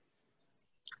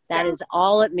 That is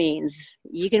all it means.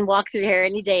 You can walk through here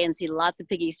any day and see lots of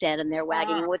piggies standing there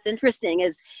wagging. And what's interesting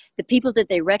is the people that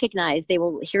they recognize, they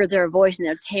will hear their voice and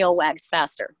their tail wags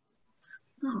faster.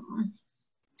 Oh.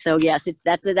 So yes,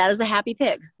 that is a happy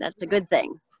pig. That's a good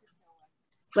thing.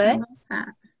 What?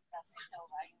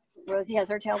 Rosie has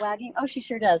her tail wagging. Oh, she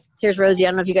sure does. Here's Rosie. I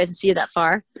don't know if you guys can see her that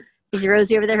far. You see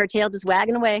Rosie over there, her tail just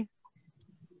wagging away.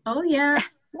 Oh yeah.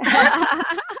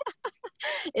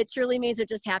 It truly means they're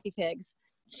just happy pigs.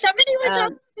 Somebody was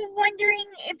also wondering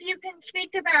if you can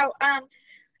speak about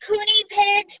cooney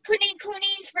pigs,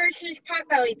 coonies versus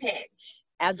pot-bellied pigs.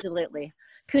 Absolutely.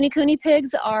 Cooney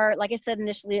pigs are, like I said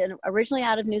initially, originally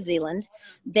out of New Zealand.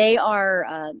 They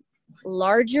are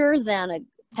larger than a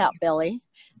potbelly,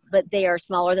 but they are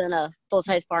smaller than a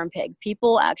full-size farm pig.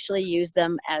 People actually use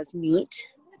them as meat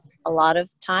a lot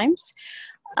of times.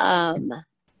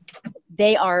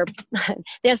 They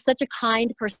have such a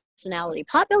kind personality.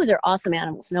 Potbellies are awesome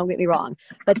animals, don't get me wrong,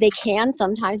 but they can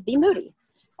sometimes be moody.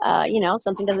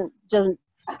 Something doesn't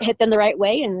hit them the right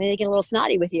way and they get a little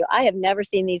snotty with you. I have never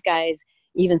seen these guys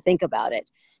even think about it.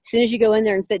 As soon as you go in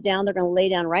there and sit down, they're going to lay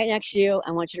down right next to you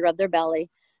and want you to rub their belly.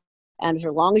 And as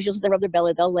long as you let them rub their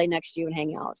belly, they'll lay next to you and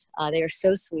hang out. They are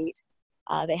so sweet.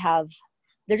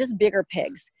 They're just bigger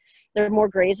pigs. They're more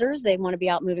grazers. They want to be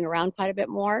out moving around quite a bit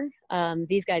more.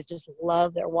 These guys just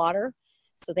love their water.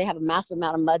 So they have a massive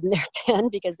amount of mud in their pen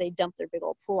because they dump their big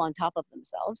old pool on top of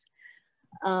themselves.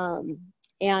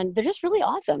 And they're just really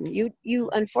awesome. You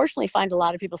unfortunately find a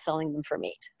lot of people selling them for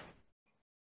meat.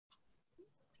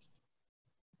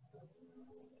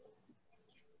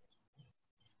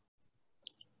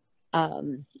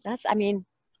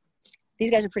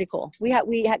 These guys are pretty cool. We've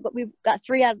got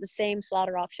 3 out of the same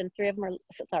slaughter auction. 5. 3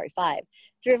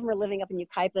 of them are living up in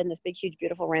Ukaipa in this big, huge,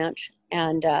 beautiful ranch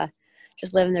and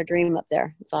just living their dream up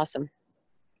there. It's awesome.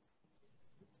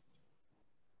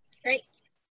 Great.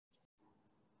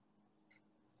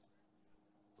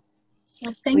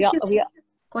 Well, thank you.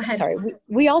 Go ahead. Sorry.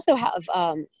 We also have,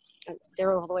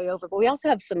 they're all the way over, but we also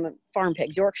have some farm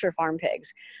pigs, Yorkshire farm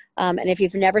pigs. And if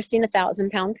you've never seen a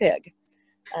 1,000-pound pig,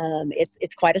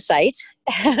 it's quite a sight.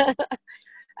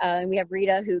 We have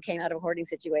Rita, who came out of a hoarding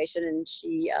situation, and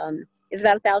she is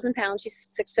about 1,000 pounds.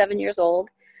 She's 6-7 years old.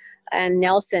 And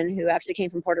Nelson, who actually came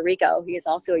from Puerto Rico, he is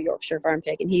also a Yorkshire farm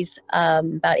pig, and he's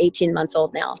about 18 months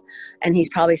old now, and he's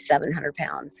probably 700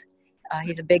 pounds.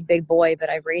 He's a big, big boy, but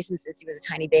I've raised him since he was a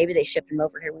tiny baby. They shipped him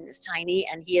over here when he was tiny,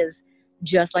 and he is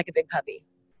just like a big puppy,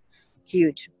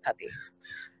 huge puppy.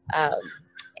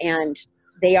 And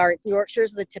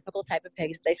Yorkshires are the typical type of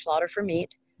pigs that they slaughter for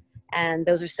meat, and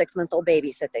those are 6-month-old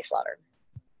babies that they slaughter.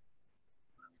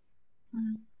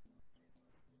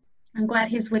 I'm glad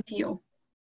he's with you.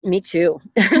 Me too.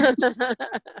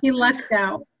 He lucked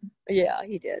out. Yeah,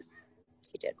 he did.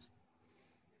 He did.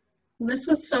 This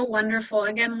was so wonderful.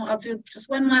 Again, I'll do just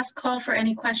one last call for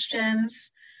any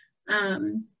questions.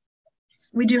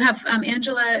 We do have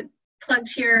Angela plugged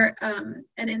here an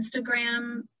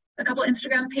Instagram, a couple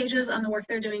Instagram pages on the work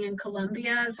they're doing in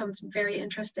Colombia. Sounds very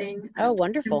interesting. Oh,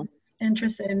 wonderful.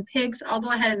 Interested in pigs. I'll go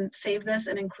ahead and save this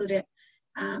and include it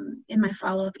in my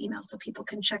follow-up email so people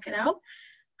can check it out.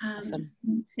 Awesome.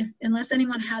 Unless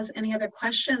anyone has any other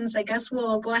questions, I guess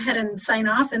we'll go ahead and sign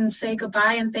off and say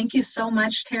goodbye. And thank you so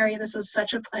much, Teri. This was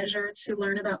such a pleasure to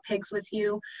learn about pigs with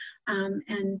you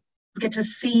and get to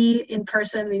see in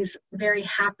person these very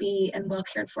happy and well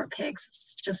cared for pigs.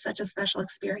 It's just such a special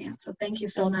experience. So thank you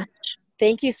so much.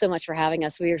 Thank you so much for having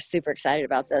us. We are super excited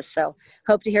about this. So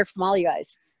hope to hear from all you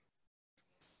guys.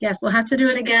 Yes, we'll have to do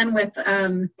it again with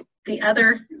the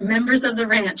other members of the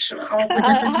ranch, all for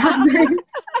different topics.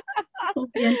 We'll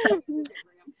be in touch.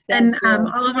 And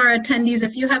all of our attendees,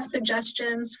 if you have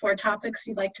suggestions for topics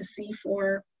you'd like to see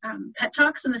for Pet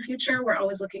Talks in the future, we're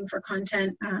always looking for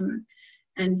content.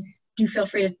 And do feel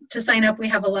free to sign up. We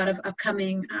have a lot of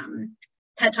upcoming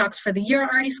TED Talks for the year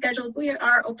are already scheduled. We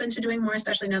are open to doing more,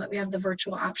 especially now that we have the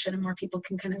virtual option and more people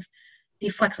can kind of be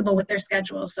flexible with their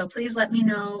schedules. So please let me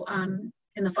know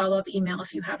in the follow-up email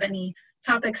if you have any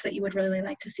topics that you would really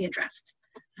like to see addressed.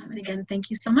 And again,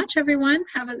 thank you so much, everyone.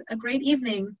 Have a great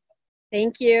evening.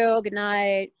 Thank you. Good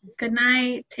night. Good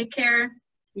night. Take care.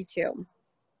 You too.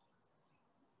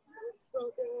 So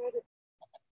good.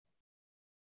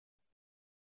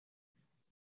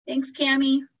 Thanks,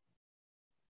 Cammie.